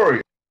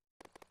 Sorry.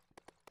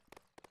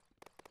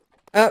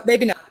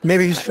 Maybe not.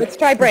 Maybe Let's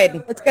try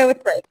Braden. Let's go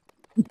with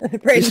Braden.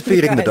 Braden, he's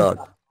feeding the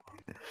dog.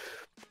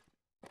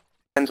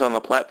 Depends on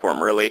the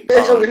platform, really.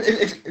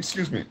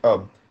 Excuse me.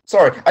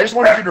 Sorry, I just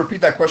wanted you to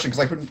repeat that question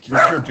because I couldn't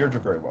hear Deirdre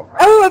very well.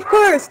 Oh, of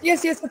course.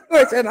 Yes, of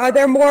course. Are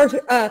there more?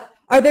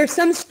 Are there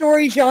some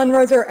story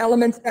genres or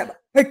elements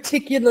that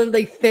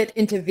particularly fit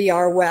into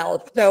VR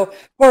well? So,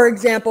 for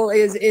example,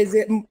 is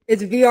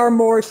VR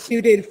more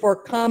suited for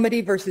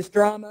comedy versus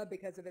drama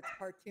because of its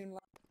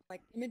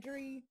cartoon-like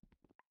imagery?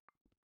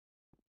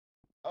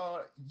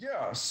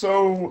 Yeah.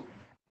 So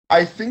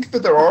I think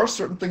that there are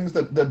certain things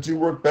that do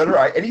work better.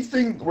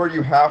 Anything where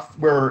you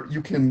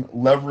can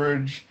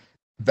leverage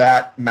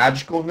that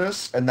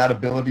magicalness and that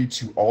ability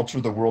to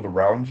alter the world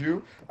around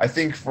you. I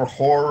think for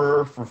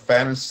horror, for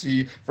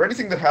fantasy, for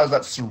anything that has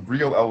that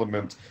surreal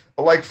element,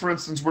 like for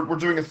instance, we're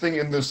doing a thing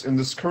in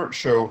this current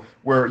show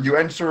where you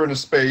enter in a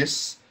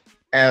space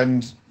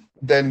and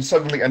then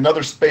suddenly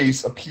another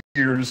space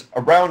appears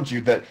around you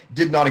that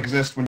did not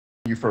exist when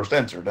you first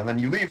entered, and then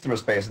you leave through a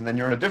space and then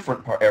you're in a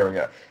different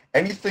area.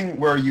 Anything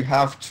where you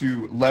have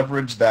to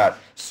leverage that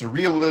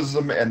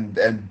surrealism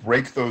and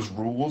break those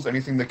rules,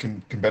 anything that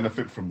can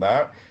benefit from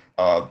that,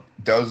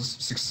 does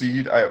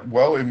succeed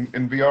well in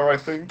VR, I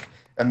think.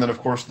 And then, of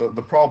course, the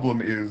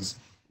problem is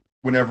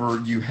whenever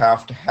you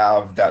have to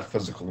have that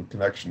physical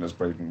connection, as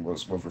Braden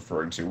was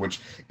referring to, which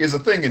is a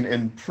thing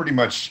in pretty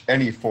much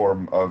any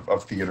form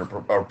of theater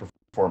or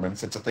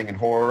performance. It's a thing in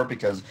horror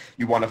because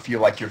you want to feel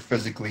like you're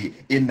physically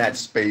in that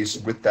space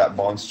with that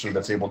monster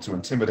that's able to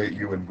intimidate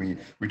you, and we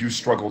do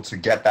struggle to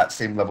get that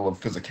same level of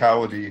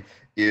physicality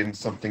in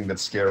something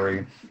that's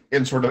scary.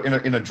 In sort of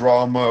in a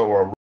drama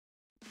or a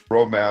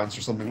romance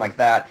or something like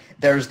that,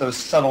 there's those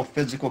subtle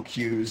physical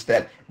cues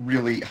that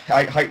really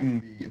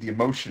heighten the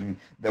emotion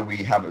that we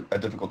have a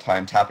difficult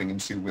time tapping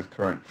into with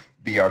current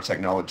VR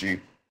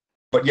technology.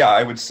 But yeah,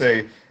 I would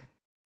say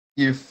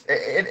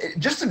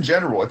just in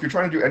general, if you're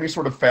trying to do any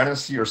sort of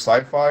fantasy or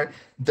sci-fi,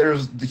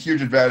 there's the huge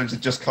advantage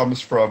that just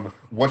comes from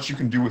what you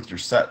can do with your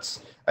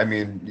sets. I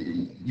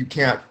mean, you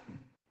can't.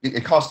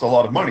 It costs a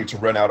lot of money to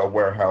rent out a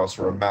warehouse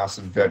or a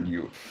massive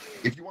venue.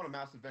 If you want a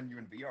massive venue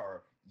in VR,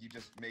 you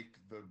just make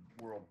the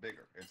world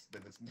bigger. It's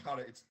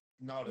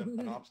not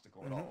an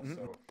obstacle at all.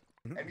 So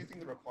anything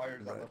that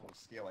requires that level of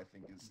scale, I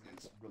think,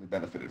 is really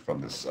benefited from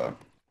this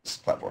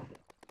platform.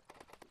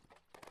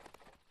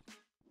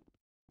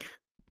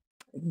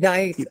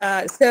 Nice.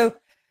 So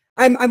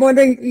I'm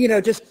wondering,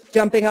 just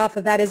jumping off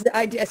of that,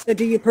 so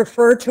do you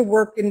prefer to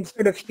work in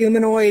sort of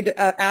humanoid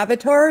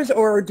avatars,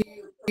 or do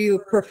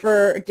you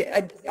prefer,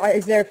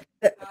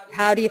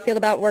 how do you feel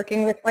about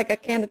working with like a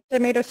can of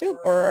tomato soup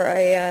or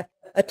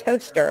a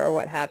toaster or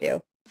what have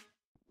you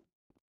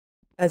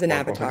as an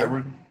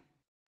avatar?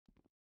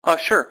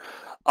 Sure.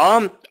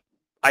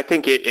 I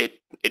think it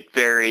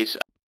varies.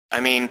 I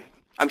mean,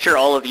 I'm sure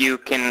all of you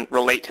can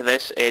relate to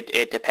this.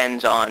 It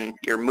depends on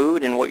your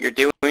mood and what you're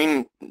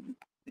doing,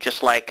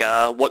 just like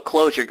what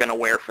clothes you're going to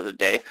wear for the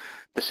day.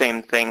 The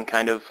same thing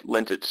kind of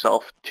lends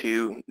itself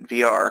to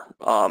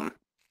VR.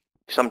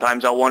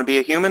 Sometimes I'll want to be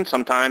a human.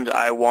 Sometimes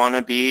I want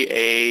to be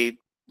a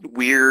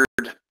weird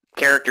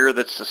character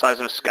that's the size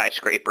of a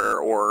skyscraper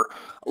or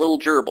a little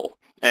gerbil.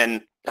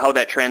 And how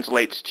that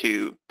translates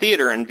to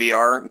theater and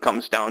VR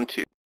comes down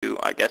to,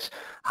 I guess,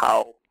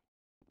 how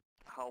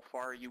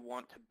far you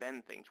want to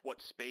bend things,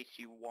 what space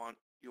you want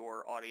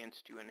your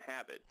audience to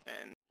inhabit,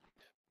 and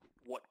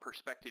what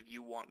perspective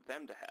you want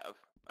them to have.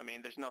 I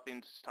mean, there's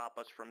nothing to stop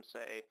us from,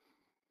 say,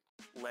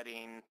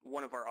 letting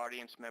one of our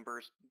audience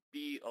members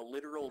be a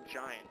literal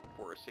giant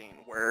for a scene,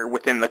 where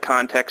within the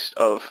context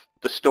of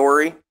the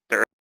story,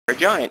 they're a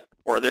giant,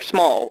 or they're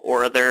small,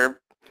 or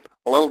they're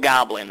a little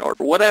goblin, or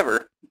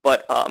whatever.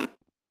 But,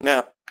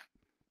 yeah,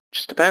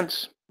 just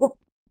depends.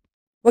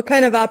 What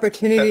kind of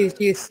opportunities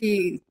do you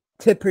see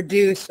to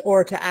produce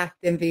or to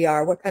act in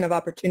VR? What kind of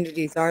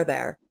opportunities are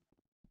there?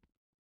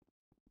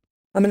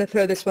 I'm going to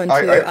throw this one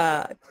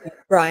to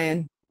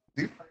Brian.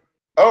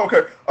 Oh,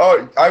 okay.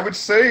 I would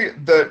say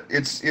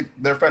that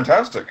they're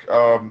fantastic,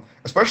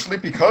 especially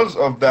because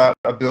of that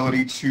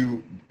ability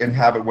to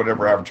inhabit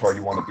whatever avatar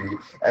you want to be.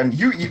 And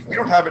you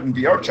don't have it in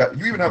VR chat.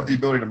 You even have the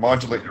ability to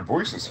modulate your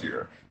voices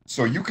here,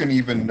 so you can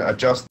even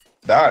adjust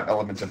that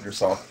element of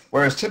yourself.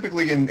 Whereas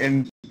typically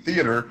in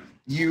theater,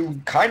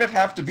 you kind of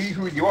have to be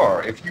who you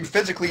are. If you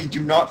physically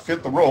do not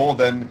fit the role,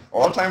 then a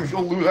lot of times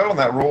you'll lose out on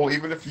that role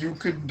even if you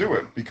could do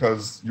it,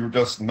 because you're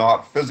just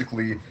not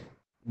physically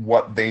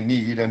what they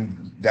need,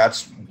 and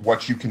that's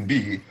what you can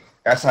be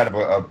outside of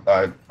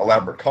a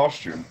elaborate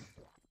costume.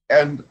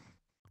 And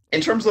in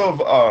terms of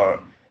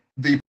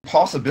the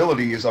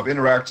possibilities of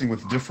interacting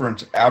with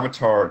different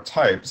avatar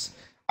types,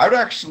 I would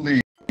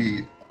actually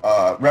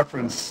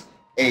reference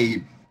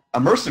a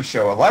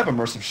live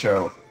immersive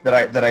show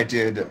that I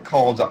did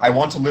called "I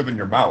Want to Live in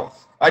Your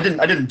Mouth." I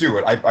didn't do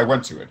it. I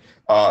went to it.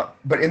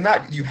 But in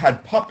that you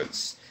had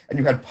puppets, and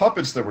you had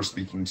puppets that were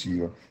speaking to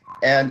you,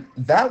 and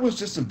that was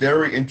just a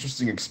very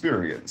interesting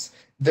experience.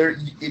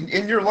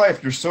 In your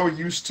life, you're so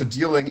used to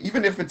dealing,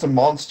 even if it's a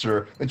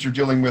monster that you're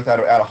dealing with at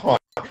a hunt,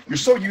 you're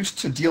so used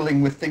to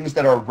dealing with things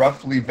that are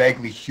roughly,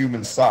 vaguely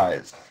human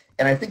size.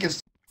 And I think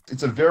it's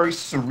a very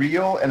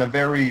surreal and a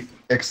very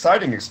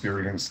exciting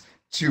experience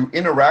to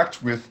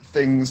interact with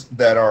things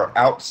that are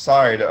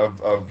outside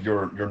of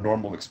your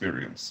normal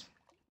experience.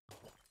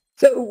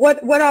 So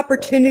what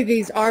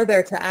opportunities are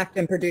there to act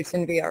and produce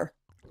in VR?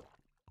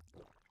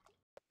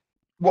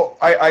 Well,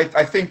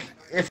 I think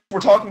if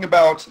we're talking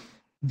about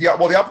the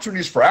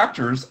opportunities for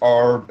actors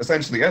are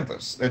essentially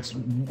endless. It's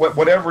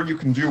whatever you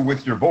can do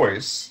with your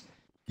voice,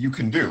 you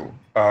can do.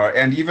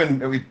 And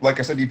even, like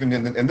I said, even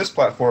in this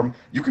platform,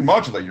 you can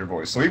modulate your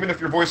voice. So even if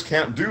your voice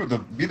can't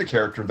be the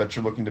character that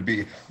you're looking to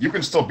be, you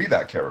can still be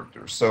that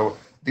character. So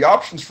the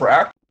options for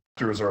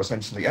actors are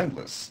essentially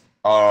endless.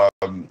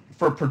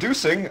 For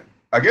producing,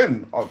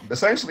 again,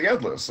 essentially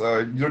endless.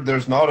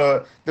 There's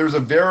a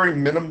very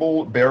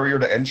minimal barrier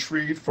to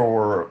entry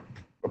for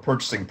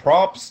purchasing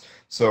props.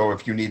 So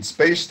if you need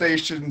space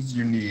stations,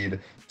 you need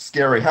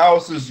scary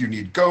houses, you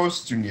need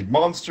ghosts, you need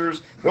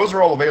monsters, those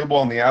are all available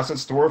on the asset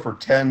store for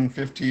 $10,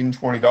 $15,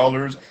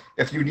 $20.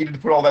 If you needed to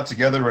put all that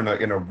together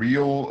in a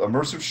real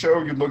immersive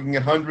show, you're looking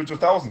at hundreds or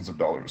thousands of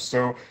dollars.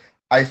 So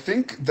I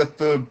think that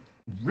the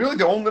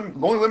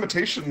only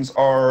limitations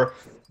are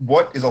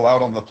what is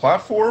allowed on the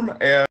platform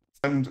and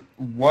the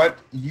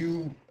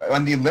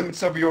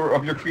limits of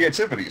your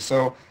creativity.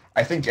 So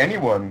I think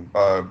anyone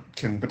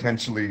can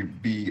potentially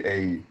be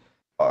a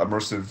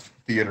immersive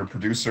theater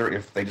producer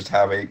if they just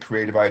have a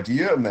creative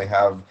idea and they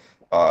have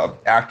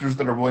actors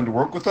that are willing to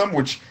work with them,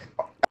 which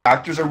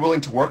actors are willing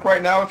to work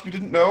right now. If you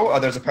didn't know,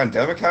 there's a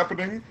pandemic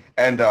happening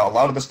and a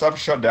lot of the stuff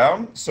shut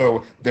down,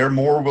 so they're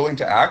more willing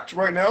to act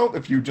right now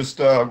if you just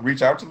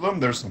reach out to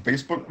them. There's some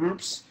Facebook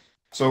groups,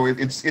 so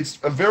it's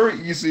a very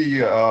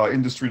easy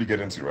industry to get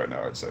into right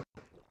now, I'd say.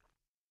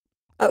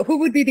 Who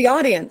would be the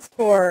audience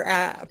for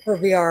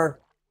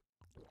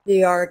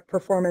VR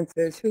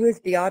performances? Who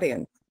is the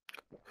audience?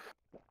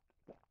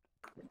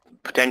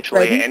 Potentially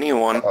Ready?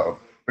 anyone,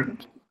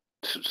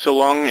 so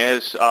long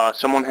as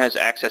someone has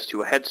access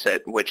to a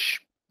headset,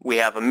 which we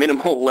have a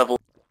minimal level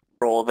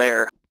role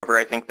there. However,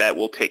 I think that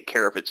will take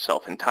care of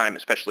itself in time,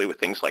 especially with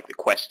things like the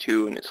Quest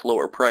 2 and its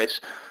lower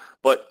price.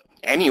 But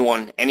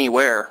anyone,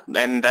 anywhere,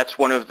 and that's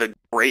one of the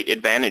great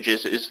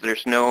advantages, is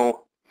there's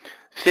no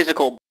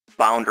physical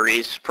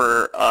boundaries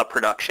for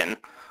production,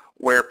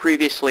 where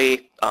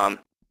previously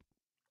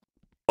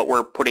what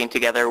we're putting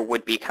together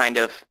would be kind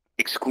of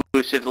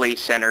exclusively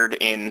centered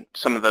in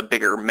some of the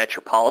bigger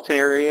metropolitan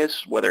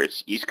areas, whether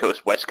it's East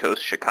Coast, West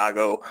Coast,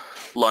 Chicago,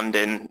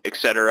 London,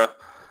 etc.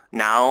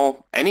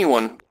 Now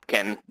anyone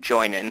can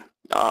join in.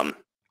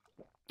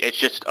 It's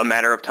just a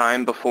matter of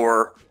time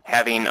before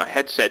having a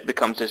headset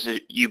becomes as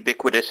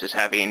ubiquitous as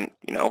having,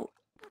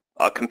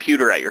 a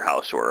computer at your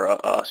house or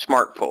a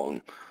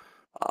smartphone.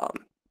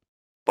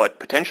 But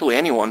potentially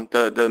anyone.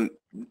 The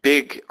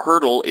big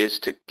hurdle is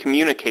to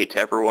communicate to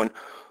everyone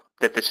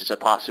that this is a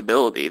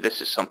possibility,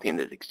 this is something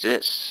that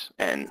exists,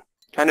 and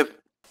kind of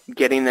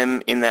getting them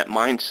in that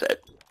mindset.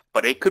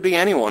 But it could be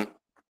anyone.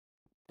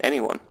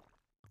 Anyone.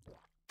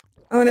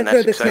 I want to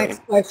throw this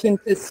next question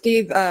to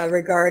Steve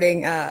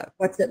regarding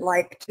what's it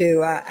like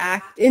to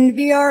act in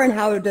VR and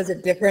how does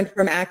it differ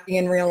from acting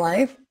in real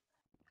life?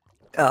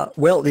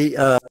 Well,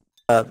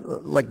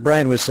 like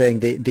Brian was saying,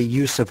 the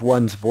use of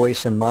one's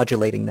voice and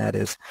modulating that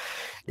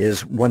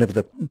is one of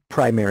the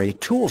primary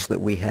tools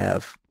that we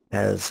have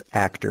as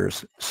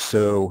actors.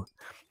 So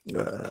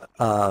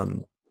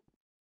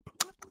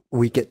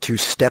we get to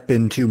step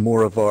into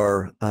more of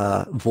our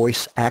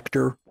voice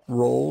actor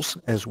roles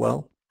as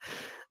well.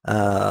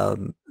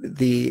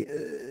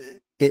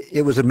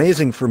 It was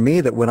amazing for me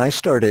that when I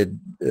started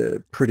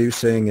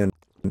producing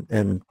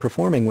and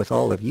performing with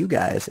all of you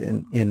guys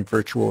in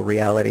virtual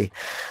reality,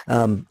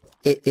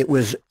 it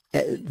was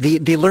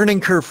the learning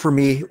curve for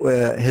me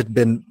has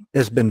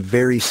been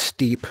very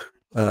steep.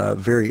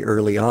 Very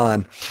early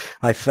on.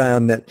 I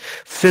found that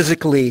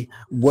physically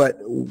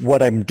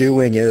what I'm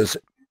doing is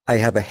I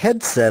have a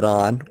headset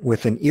on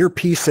with an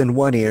earpiece in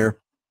one ear.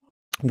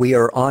 We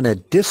are on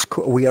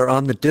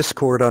the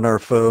Discord on our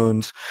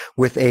phones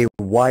with a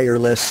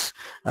wireless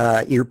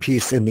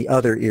earpiece in the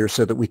other ear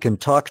so that we can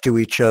talk to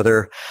each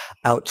other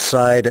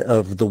outside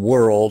of the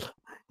world.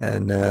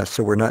 And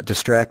so we're not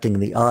distracting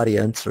the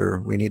audience, or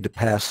we need to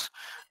pass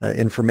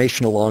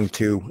information along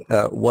to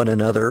one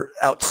another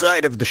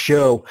outside of the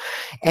show,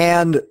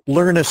 and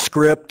learn a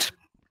script,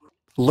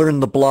 learn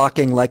the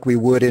blocking like we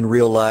would in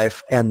real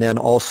life, and then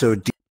also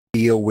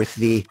deal with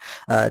the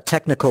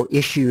technical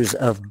issues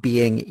of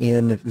being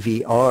in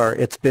VR.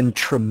 It's been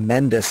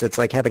tremendous. It's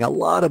like having a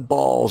lot of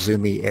balls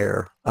in the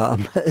air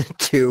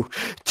to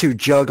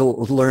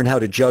juggle, learn how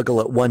to juggle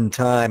at one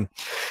time.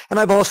 And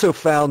I've also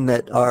found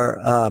that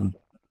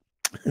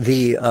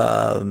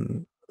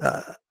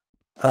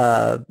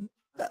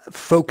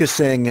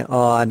focusing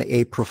on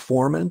a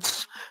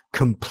performance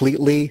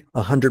completely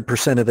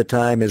 100% of the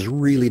time is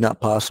really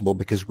not possible,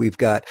 because we've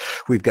got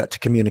to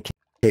communicate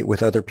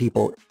with other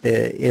people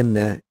in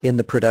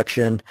the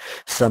production.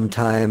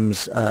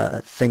 Sometimes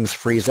things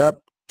freeze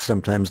up,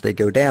 sometimes they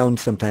go down,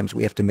 sometimes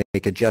we have to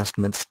make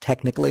adjustments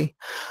technically,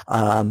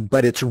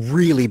 but it's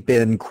really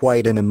been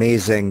quite an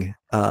amazing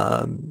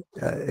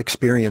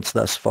experience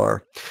thus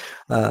far.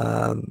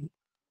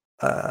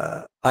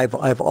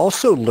 I've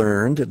also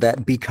learned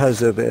that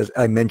because of, as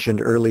I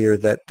mentioned earlier,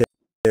 that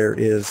there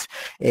is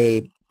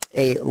a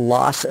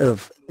loss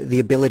of the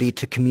ability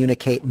to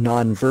communicate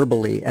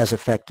non-verbally as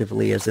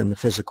effectively as in the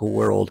physical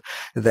world,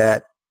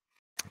 that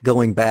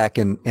going back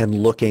and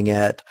looking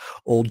at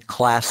old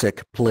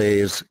classic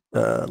plays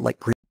like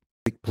Greek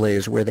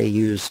plays where they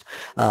used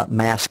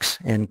masks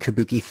and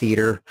kabuki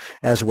theater,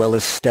 as well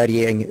as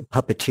studying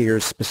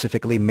puppeteers,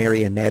 specifically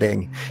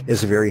marionetting,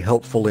 is very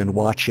helpful in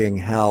watching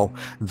how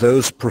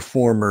those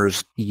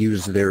performers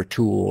use their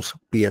tools,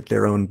 be it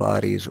their own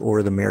bodies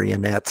or the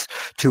marionettes,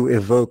 to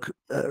evoke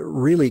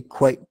really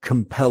quite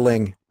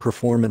compelling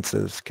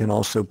performances can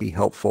also be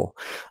helpful.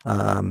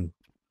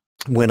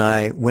 When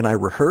I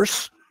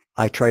rehearse,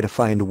 I try to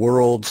find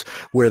worlds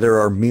where there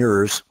are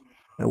mirrors,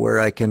 where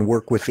I can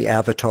work with the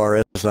avatar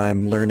as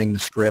I'm learning the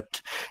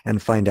script and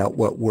find out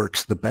what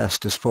works the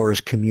best as far as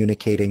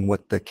communicating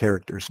what the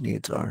character's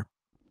needs are.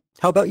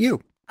 How about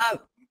you? I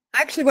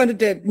actually wanted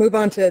to move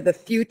on to the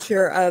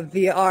future of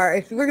VR.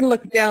 If we're going to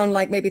look down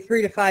like maybe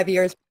 3 to 5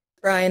 years,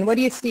 Brian, what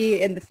do you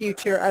see in the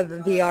future of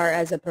VR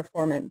as a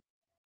performance?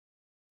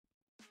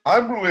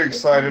 I'm really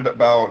excited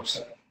about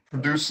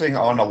producing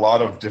on a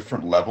lot of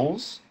different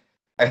levels.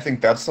 I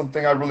think that's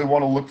something I really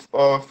want to look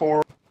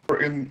for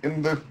in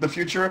the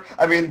future.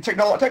 I mean,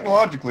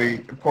 technologically,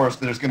 of course,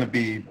 there's going to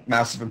be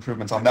massive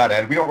improvements on that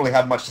end. We don't really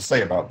have much to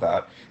say about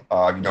that.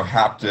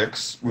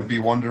 Haptics would be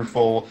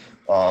wonderful.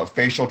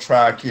 Facial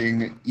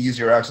tracking,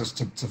 easier access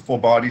to full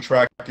body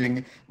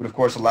tracking would, of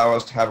course, allow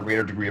us to have a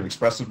greater degree of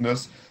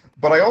expressiveness.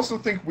 But I also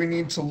think we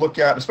need to look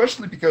at,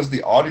 especially because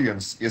the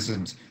audience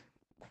isn't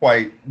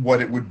quite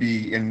what it would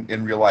be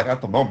in real life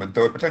at the moment,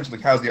 though it potentially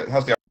has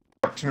the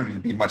opportunity to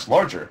be much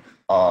larger.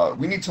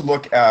 We need to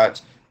look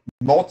at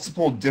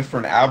multiple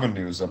different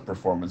avenues of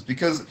performance,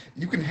 because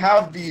you can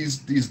have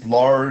these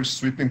large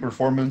sweeping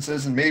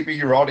performances and maybe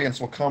your audience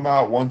will come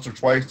out once or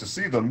twice to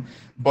see them,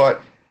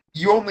 but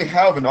you only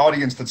have an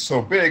audience that's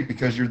so big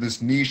because you're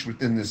this niche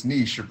within this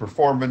niche. Your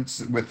performance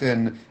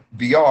within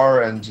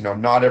VR, and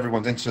not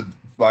everyone's into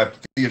live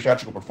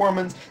theatrical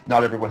performance,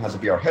 not everyone has a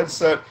VR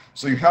headset,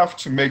 so you have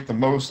to make the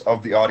most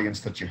of the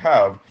audience that you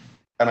have.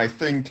 And I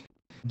think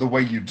the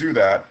way you do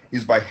that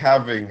is by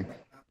having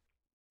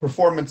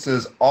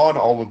performances on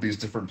all of these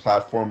different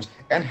platforms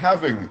and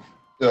having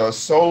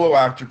solo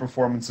actor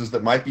performances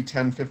that might be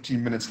 10,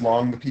 15 minutes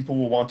long that people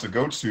will want to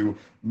go to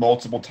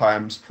multiple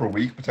times per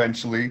week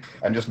potentially,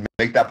 and just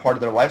make that part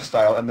of their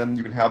lifestyle. And then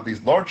you can have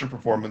these larger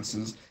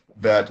performances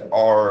that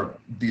are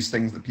these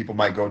things that people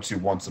might go to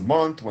once a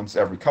month, once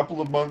every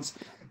couple of months.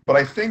 But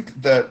I think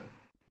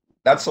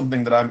that's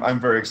something that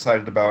I'm very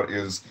excited about,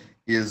 is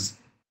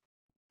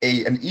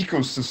an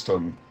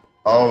ecosystem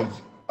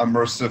of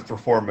immersive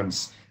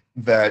performance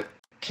that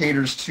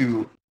caters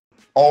to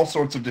all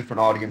sorts of different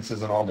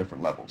audiences and all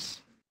different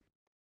levels.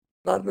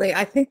 Lovely.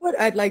 I think what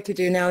I'd like to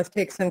do now is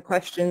take some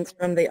questions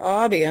from the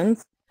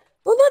audience.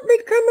 Well, let me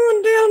come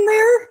on down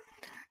there.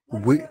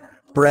 We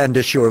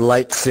brandish your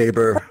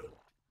lightsaber.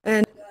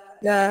 And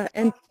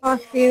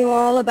talk to you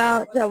all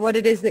about what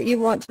it is that you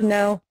want to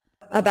know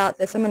about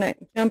this. I'm going to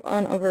jump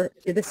on over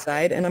to this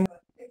side, and I'm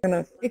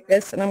going to take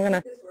this, and I'm going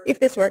to see if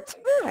this works.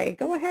 Hi,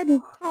 go ahead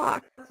and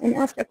talk and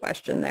ask a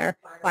question there,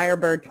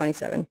 Firebird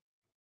 27.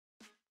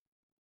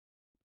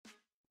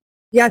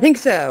 Yeah, I think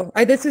so.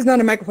 This is not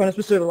a microphone. It's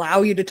supposed to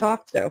allow you to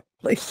talk, so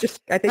please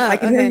I think I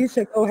can hear you,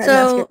 so go ahead and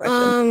ask your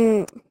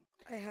question.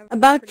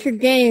 About your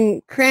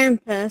game,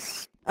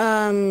 Krampus,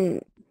 how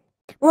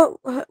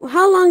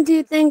long do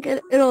you think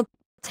it'll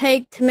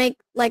take to make,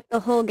 like, the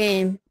whole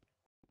game?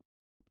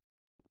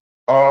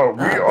 We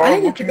are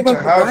looking to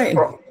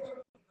have...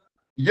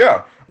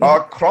 Yeah,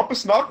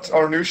 Krampusnacht,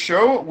 our new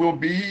show, will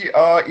be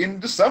in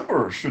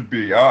December, should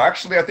be.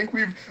 Actually, I think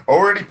we've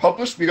already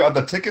published.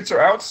 The tickets are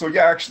out, so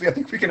yeah, actually, I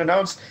think we can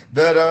announce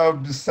that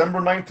December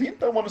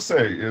 19th, I want to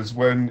say, is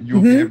when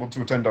you'll be able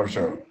to attend our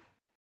show.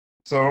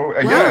 So,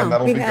 yeah, and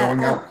that'll be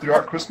going out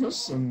throughout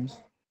Christmas, and...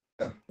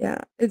 Yeah,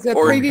 it's a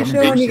preview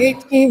show on the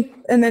 18th,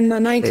 and then the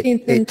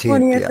 19th and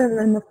 20th, and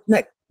then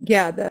the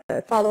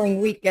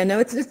following weekend. No,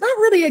 it's not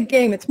really a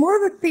game. It's more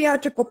of a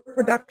theatrical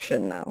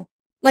production, though.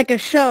 Like a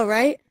show,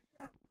 right?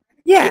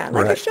 Yeah,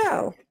 like a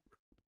show.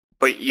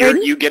 But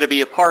you get to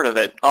be a part of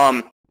it.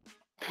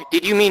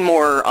 Did you mean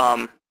more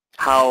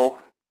how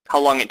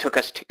long it took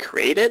us to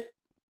create it?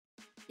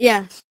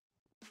 Yes.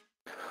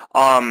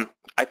 I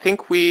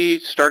think we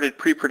started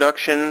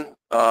pre-production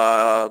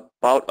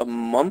about a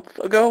month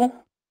ago,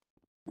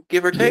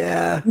 give or take.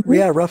 Yeah,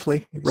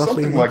 roughly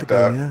something like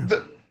that. Yeah.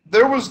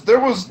 There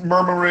was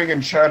murmuring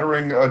and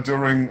chattering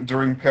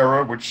during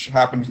Para, which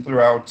happened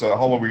throughout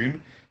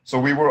Halloween. So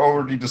we were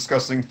already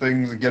discussing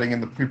things and getting in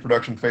the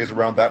pre-production phase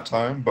around that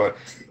time. But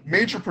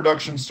major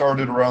production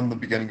started around the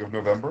beginning of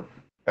November,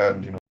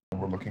 and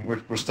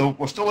we're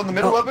still in the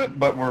middle of it,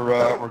 but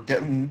we're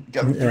getting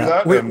through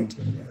that, and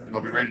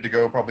it'll be ready to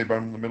go probably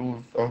around the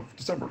middle of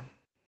December.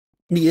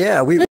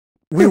 Yeah, we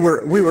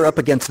were up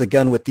against the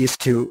gun with these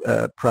two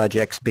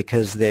projects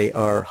because they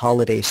are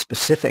holiday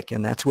specific,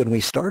 and that's when we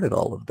started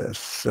all of this.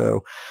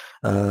 So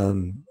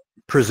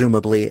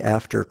presumably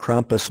after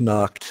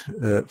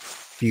Krampusnacht,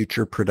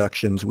 future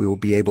productions we will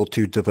be able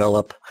to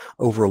develop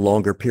over a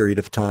longer period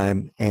of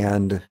time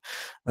and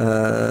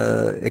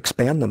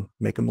expand them,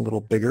 make them a little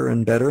bigger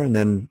and better, and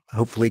then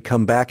hopefully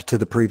come back to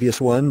the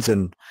previous ones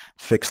and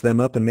fix them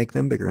up and make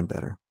them bigger and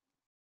better.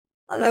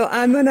 Although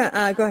I'm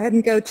gonna go ahead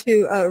and go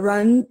to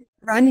Run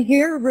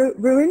here,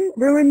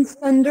 Ruins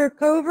Thunder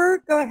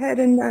Cover. Go ahead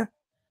and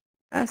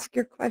ask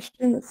your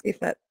question. Let's see if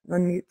that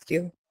unmutes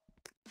you.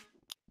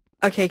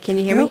 Okay, can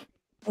you hear me?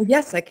 Oh,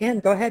 yes, I can.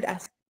 Go ahead,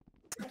 ask.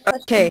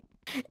 Okay.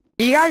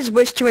 Do you guys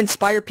wish to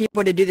inspire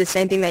people to do the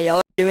same thing that y'all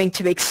are doing,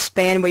 to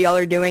expand what y'all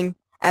are doing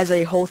as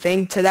a whole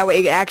thing, so that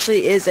way it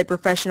actually is a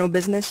professional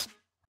business?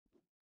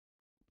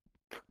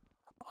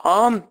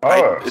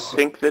 I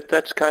think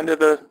that's kind of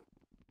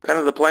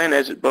the plan,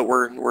 but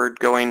we're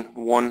going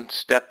one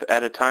step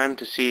at a time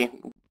to see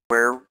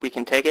where we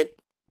can take it.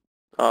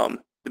 The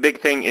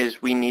big thing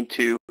is we need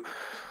to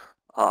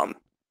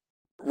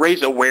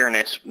raise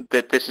awareness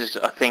that this is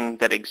a thing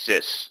that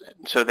exists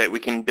so that we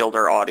can build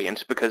our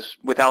audience, because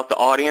without the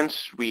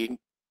audience, we,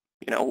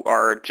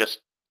 are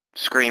just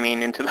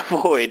screaming into the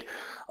void.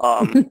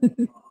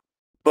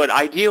 But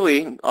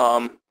ideally,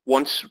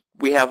 once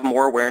we have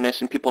more awareness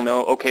and people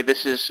know, okay,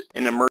 this is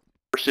an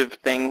immersive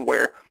thing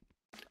where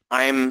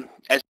I'm,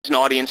 as an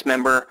audience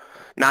member,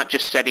 not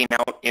just setting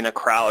out in a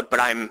crowd, but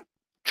I'm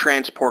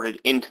transported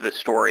into the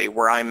story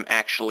where I'm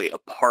actually a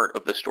part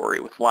of the story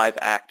with live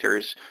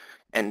actors,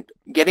 and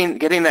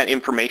getting that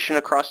information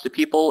across to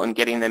people and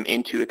getting them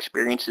into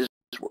experiences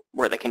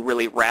where they can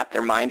really wrap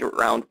their mind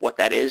around what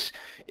that is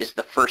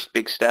the first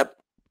big step.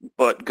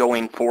 But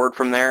going forward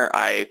from there,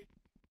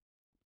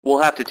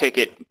 we'll have to take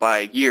it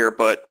by year,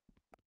 but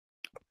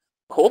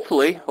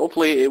hopefully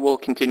it will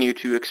continue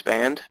to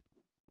expand.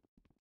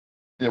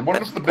 Yeah, one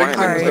of the big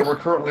things that we're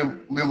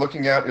currently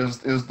looking at is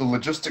the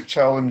logistic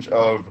challenge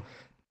of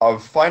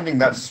finding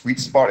that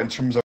sweet spot in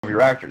terms of your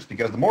actors,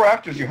 because the more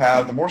actors you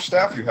have, the more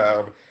staff you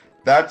have,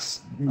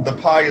 the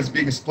pie is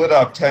being split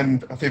up 10,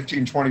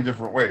 15, 20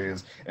 different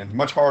ways, and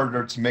much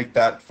harder to make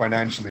that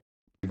financially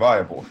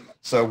viable.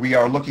 So we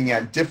are looking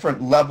at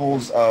different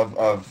levels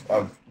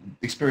of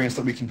experience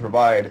that we can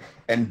provide,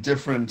 and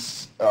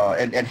different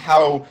and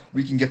how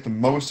we can get the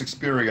most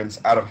experience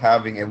out of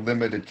having a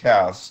limited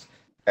cast,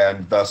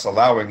 and thus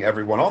allowing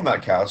everyone on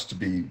that cast to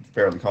be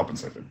fairly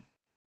compensated.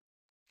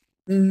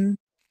 Mm-hmm.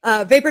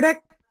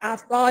 Vapordeck,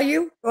 ask all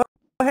you. Go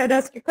ahead,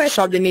 ask your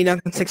question.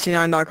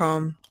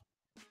 Shop69.com.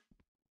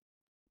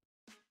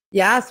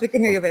 Yes, we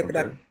can hear you,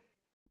 Vapordeck. Okay.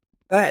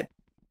 Go ahead.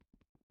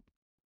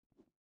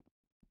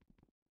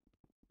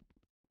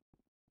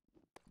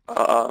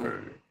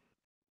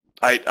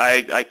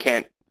 I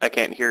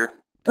can't hear.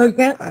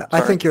 Okay. I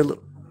think you're.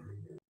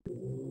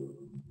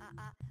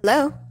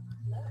 Hello?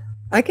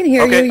 I can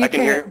hear you. I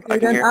can hear.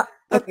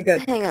 Okay,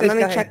 good. Hang on, Please let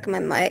me go check my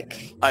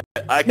mic.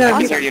 I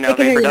can hear you now,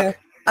 Vaporduck.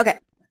 Okay,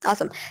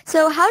 awesome.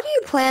 So how do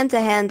you plan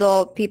to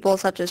handle people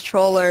such as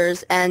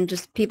trollers and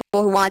just people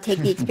who want to take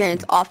the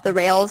experience off the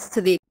rails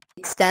to the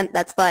extent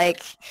that's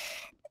like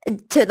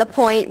to the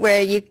point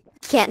where you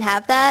can't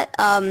have that?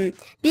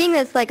 Being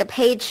this like a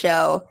paid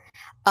show,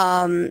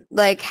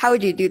 like how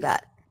would you do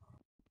that?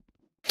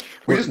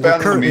 We just ban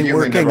them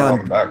immediately and never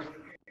want them back.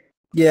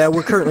 Yeah,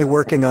 we're currently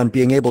working on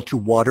being able to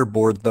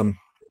waterboard them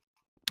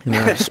in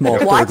a small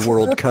third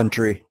world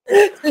country.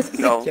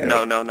 No.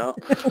 No,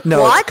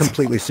 What? it's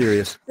completely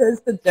serious.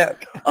 It's a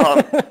joke.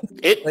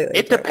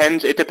 It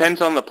depends. It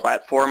depends on the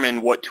platform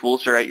and what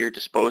tools are at your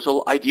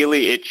disposal.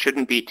 Ideally, it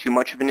shouldn't be too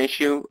much of an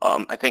issue.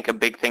 I think a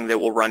big thing that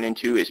we'll run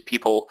into is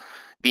people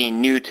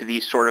being new to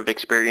these sort of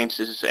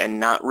experiences and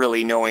not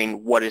really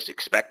knowing what is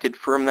expected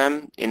from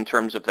them in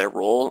terms of their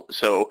role.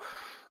 So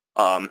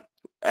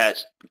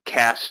as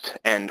cast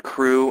and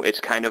crew,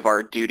 it's kind of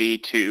our duty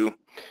to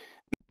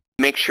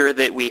make sure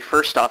that we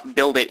first off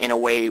build it in a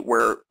way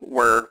where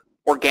we're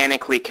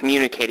organically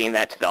communicating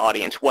that to the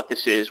audience, what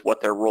this is, what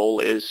their role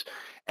is,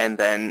 and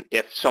then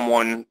if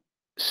someone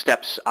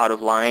steps out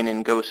of line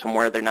and goes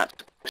somewhere they're not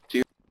supposed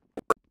to,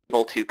 we're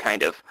able to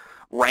kind of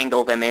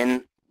wrangle them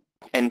in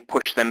and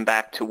push them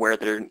back to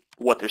what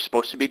they're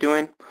supposed to be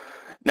doing.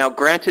 Now,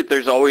 granted,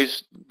 there's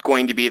always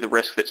going to be the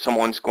risk that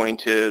someone's going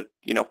to,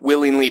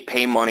 willingly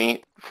pay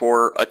money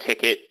for a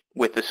ticket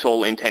with the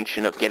sole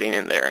intention of getting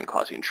in there and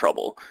causing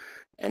trouble.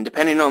 And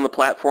depending on the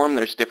platform,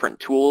 there's different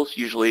tools.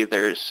 Usually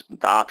there's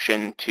the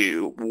option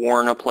to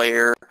warn a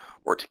player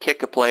or to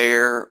kick a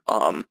player,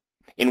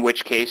 in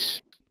which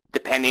case,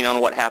 depending on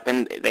what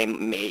happened, they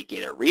may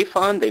get a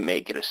refund, they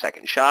may get a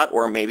second shot,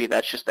 or maybe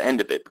that's just the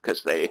end of it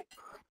because they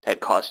had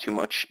caused too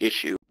much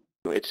issue.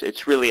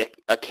 It's really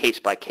a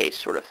case-by-case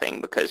sort of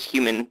thing, because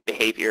human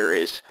behavior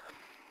is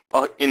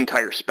an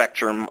entire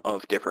spectrum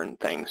of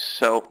different things.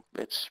 So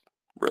it's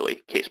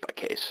really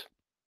case-by-case.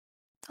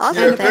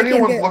 Awesome, yeah, if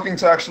anyone's looking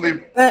to actually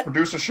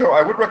produce a show,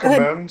 I would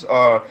recommend,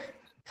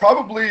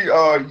 probably,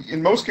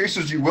 in most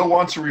cases, you will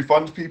want to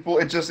refund people.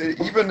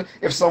 Even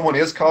if someone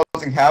is causing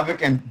causing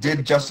havoc and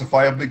did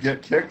justifiably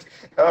get kicked,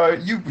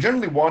 you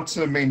generally want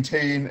to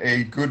maintain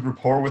a good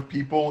rapport with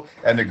people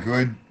and a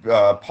good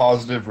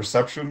positive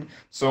reception.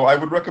 So I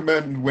would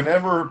recommend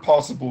whenever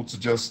possible to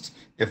just,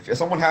 if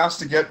someone has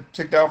to get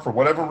kicked out for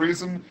whatever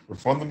reason,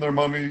 refund them their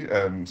money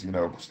and,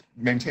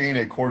 maintain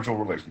a cordial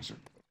relationship.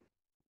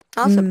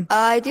 Awesome.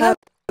 I do have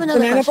another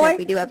Banana question Boy? if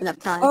we do have enough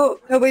time. Oh,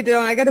 no, we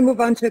don't. I got to move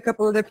on to a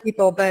couple other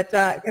people, but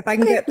if I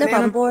can Okay, get no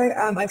Banana problem.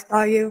 Boy, I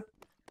saw you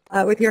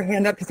with your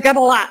hand up. He's got a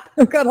lot.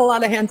 I've got a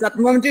lot of hands up.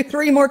 I'm going to do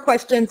 3 more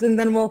questions, and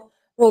then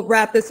we'll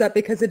wrap this up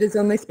because it is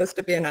only supposed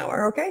to be an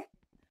hour, okay?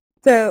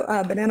 So,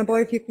 Banana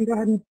Boy, if you can go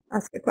ahead and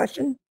ask a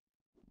question.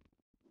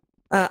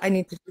 I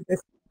need to do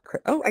this.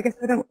 Oh, I guess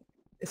I don't.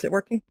 Is it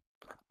working?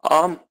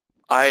 I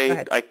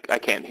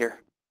can't hear.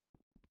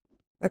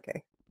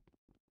 Okay.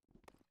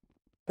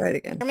 Try it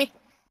again. Hear me?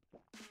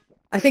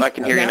 I think I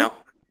can hear you now.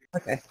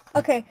 Okay.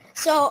 Okay,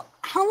 so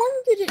how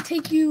long did it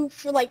take you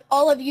for like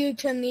all of you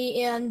to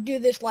meet and do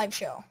this live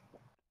show?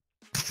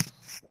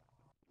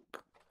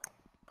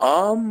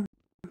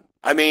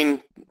 I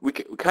mean, we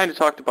kind of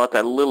talked about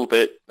that a little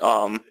bit.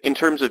 In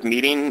terms of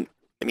meeting,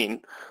 I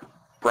mean,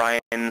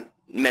 Brian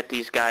met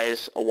these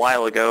guys a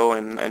while ago,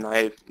 and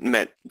I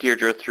met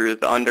Deirdre through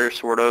the under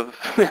sort of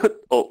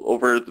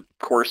over the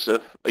course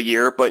of a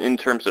year. But in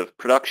terms of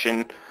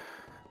production,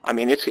 I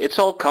mean, it's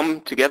all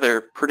come together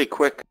pretty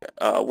quick.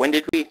 When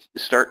did we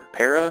start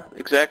Para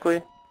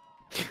exactly?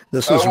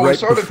 This was Well, we right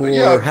started,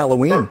 before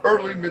Halloween.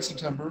 Early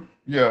mid-September.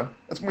 Yeah,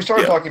 we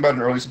started talking about it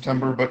in early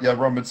September, but yeah,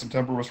 around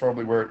mid-September was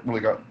probably where it really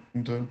got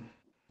into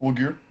full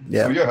gear.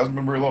 Yeah. So yeah, it hasn't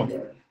been very long.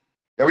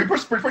 Yeah, we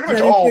pretty much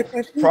that all answer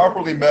your question?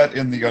 properly met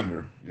in the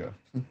under. Yeah.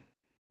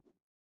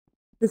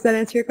 Does that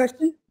answer your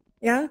question?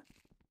 Yeah?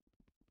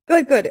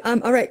 Good, good.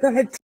 All right, go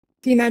ahead,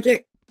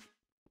 T-Magic.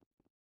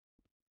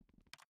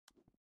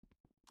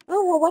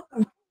 Oh, well,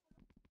 welcome.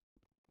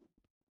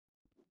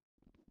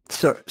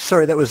 So,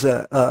 sorry, that was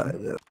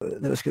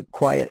good.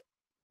 Quiet.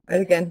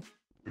 Right again.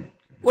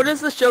 What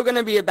is the show going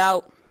to be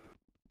about?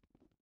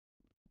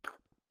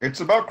 It's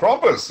about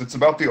Krampus. It's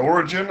about the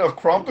origin of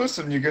Krampus,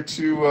 and you get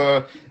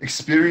to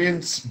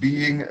experience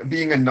being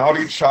a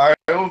naughty child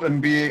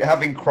and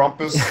having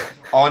Krampus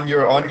on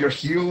your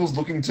heels,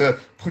 looking to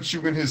put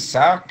you in his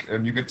sack,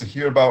 and you get to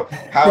hear about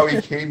how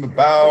he came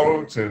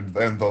about and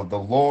the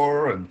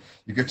lore, and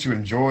you get to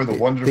enjoy the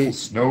wonderful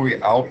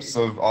snowy Alps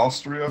of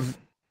Austria.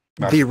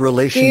 The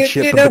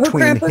relationship do you know who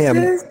between Krampus him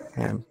is?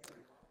 and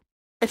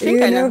I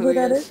think I know who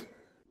that he is.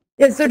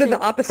 It's sort of the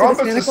opposite of Krampus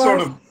Santa is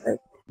sort Claus. of,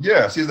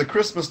 yes, he's the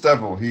Christmas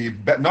devil.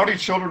 Naughty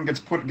children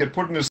get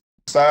put in his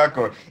sack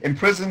or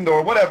imprisoned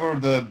or whatever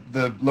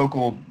the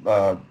local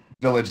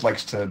village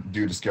likes to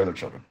do to scare their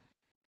children.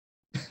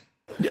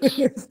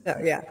 So,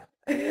 yeah.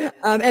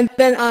 And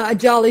then a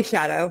Jolly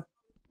Shadow.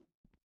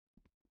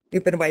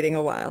 You've been waiting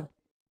a while.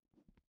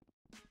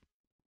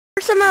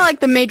 What are some of like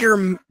the major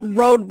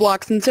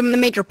roadblocks and some of the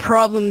major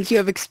problems you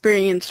have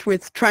experienced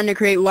with trying to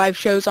create live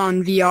shows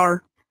on VR?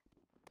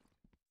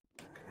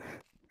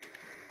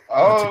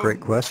 That's a great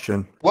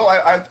question. Well,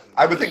 I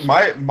would think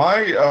my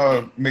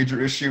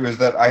major issue is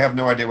that I have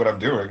no idea what I'm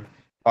doing.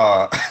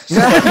 That's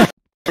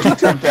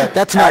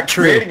not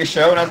true. Creating a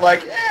show, and I'm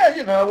like,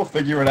 yeah, we'll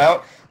figure it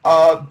out.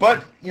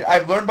 But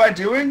I've learned by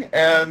doing,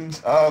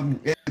 and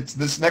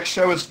this next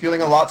show is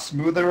feeling a lot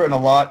smoother and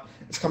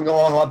it's coming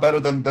along a lot better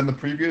than the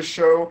previous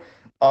show.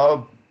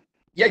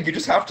 Yeah, you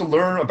just have to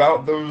learn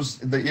about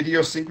the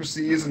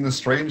idiosyncrasies and the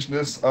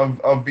strangeness of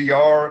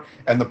VR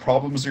and the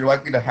problems you're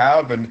likely to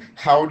have and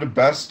how to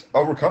best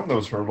overcome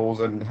those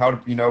hurdles and how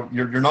to,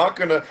 you're not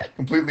going to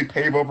completely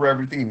pave over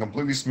everything and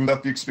completely smooth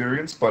out the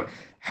experience, but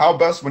how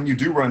best when you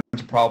do run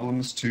into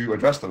problems to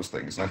address those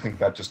things. And I think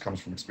that just comes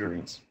from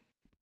experience.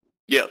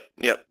 Yep,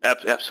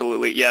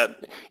 absolutely. Yeah,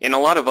 in a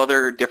lot of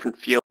other different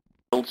fields,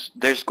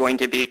 there's going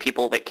to be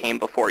people that came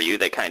before you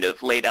that kind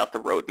of laid out the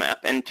roadmap,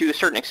 and to a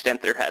certain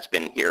extent there has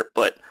been here,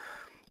 but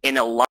in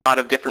a lot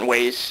of different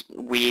ways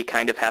we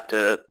kind of have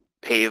to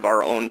pave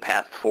our own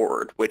path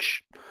forward,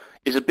 which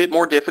is a bit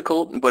more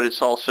difficult, but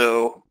it's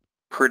also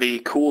pretty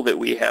cool that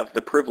we have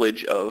the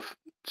privilege of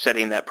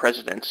setting that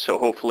precedent. So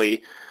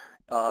hopefully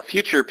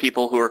future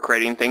people who are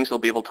creating things will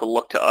be able to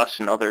look to us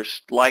and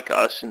others like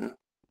us and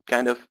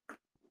kind of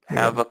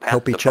have a path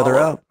help to each other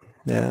follow. out.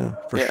 Yeah,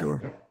 for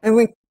sure. And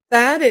with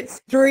that, it's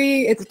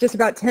just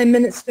about 10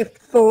 minutes to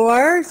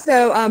 4.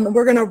 So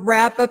we're going to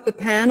wrap up the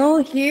panel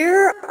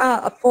here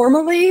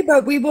formally,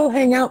 but we will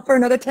hang out for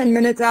another 10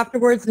 minutes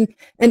afterwards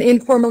and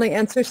informally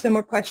answer some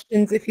more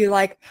questions if you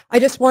like. I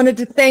just wanted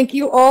to thank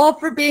you all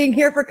for being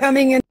here, for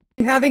coming and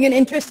having an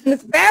interest in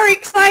this very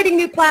exciting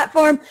new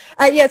platform.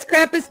 Yes,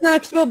 Krampus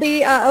Nuts will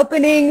be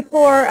opening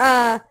for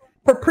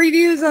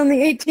previews on the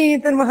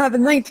 18th, and we'll have the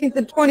 19th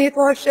and 20th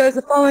live shows.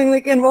 The following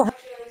weekend we'll have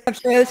have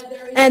shows,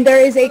 and there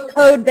is a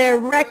code there,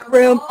 Rec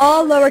Room,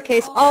 all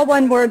lowercase, all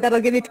one word,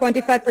 that'll give you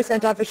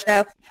 25% off a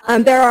show.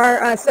 There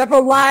are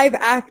several live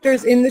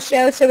actors in the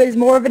show, so it is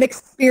more of an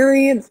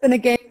experience than a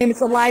game.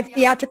 It's a live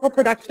theatrical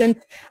production,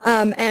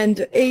 and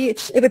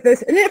with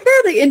this and a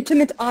fairly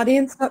intimate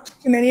audience, not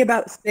too many,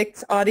 about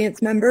 6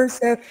 audience members,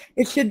 so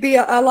it should be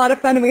a lot of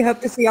fun, and we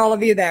hope to see all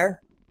of you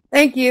there.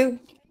 Thank you.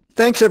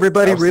 Thanks,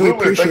 everybody. Absolutely. Really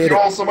appreciate Thank you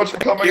it. all so much for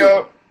coming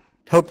out.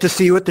 Hope to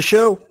see you at the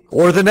show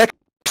or the next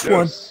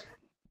one.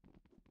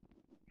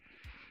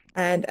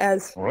 And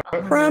as All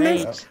right.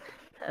 promised,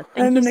 Thank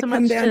I'm you going so to much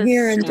come down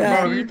here and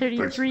Thanks for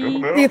 33,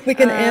 coming out. see if we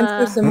can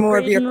answer some more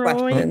of your Braden,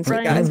 Roy, questions, you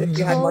Brian, guys, if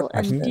you had more Cole,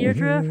 and questions.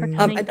 Deirdre for I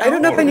coming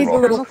don't know if I need the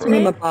little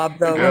thingamabob,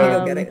 though.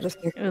 Let me go get it.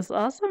 It was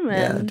awesome,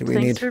 Yeah, and do we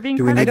thanks need- for being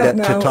do we part need of I it. don't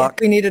that to know talk? if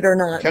we need it or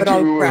not, Can't but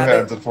I'll do grab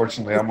heads, it.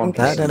 unfortunately. I'm on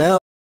I don't know.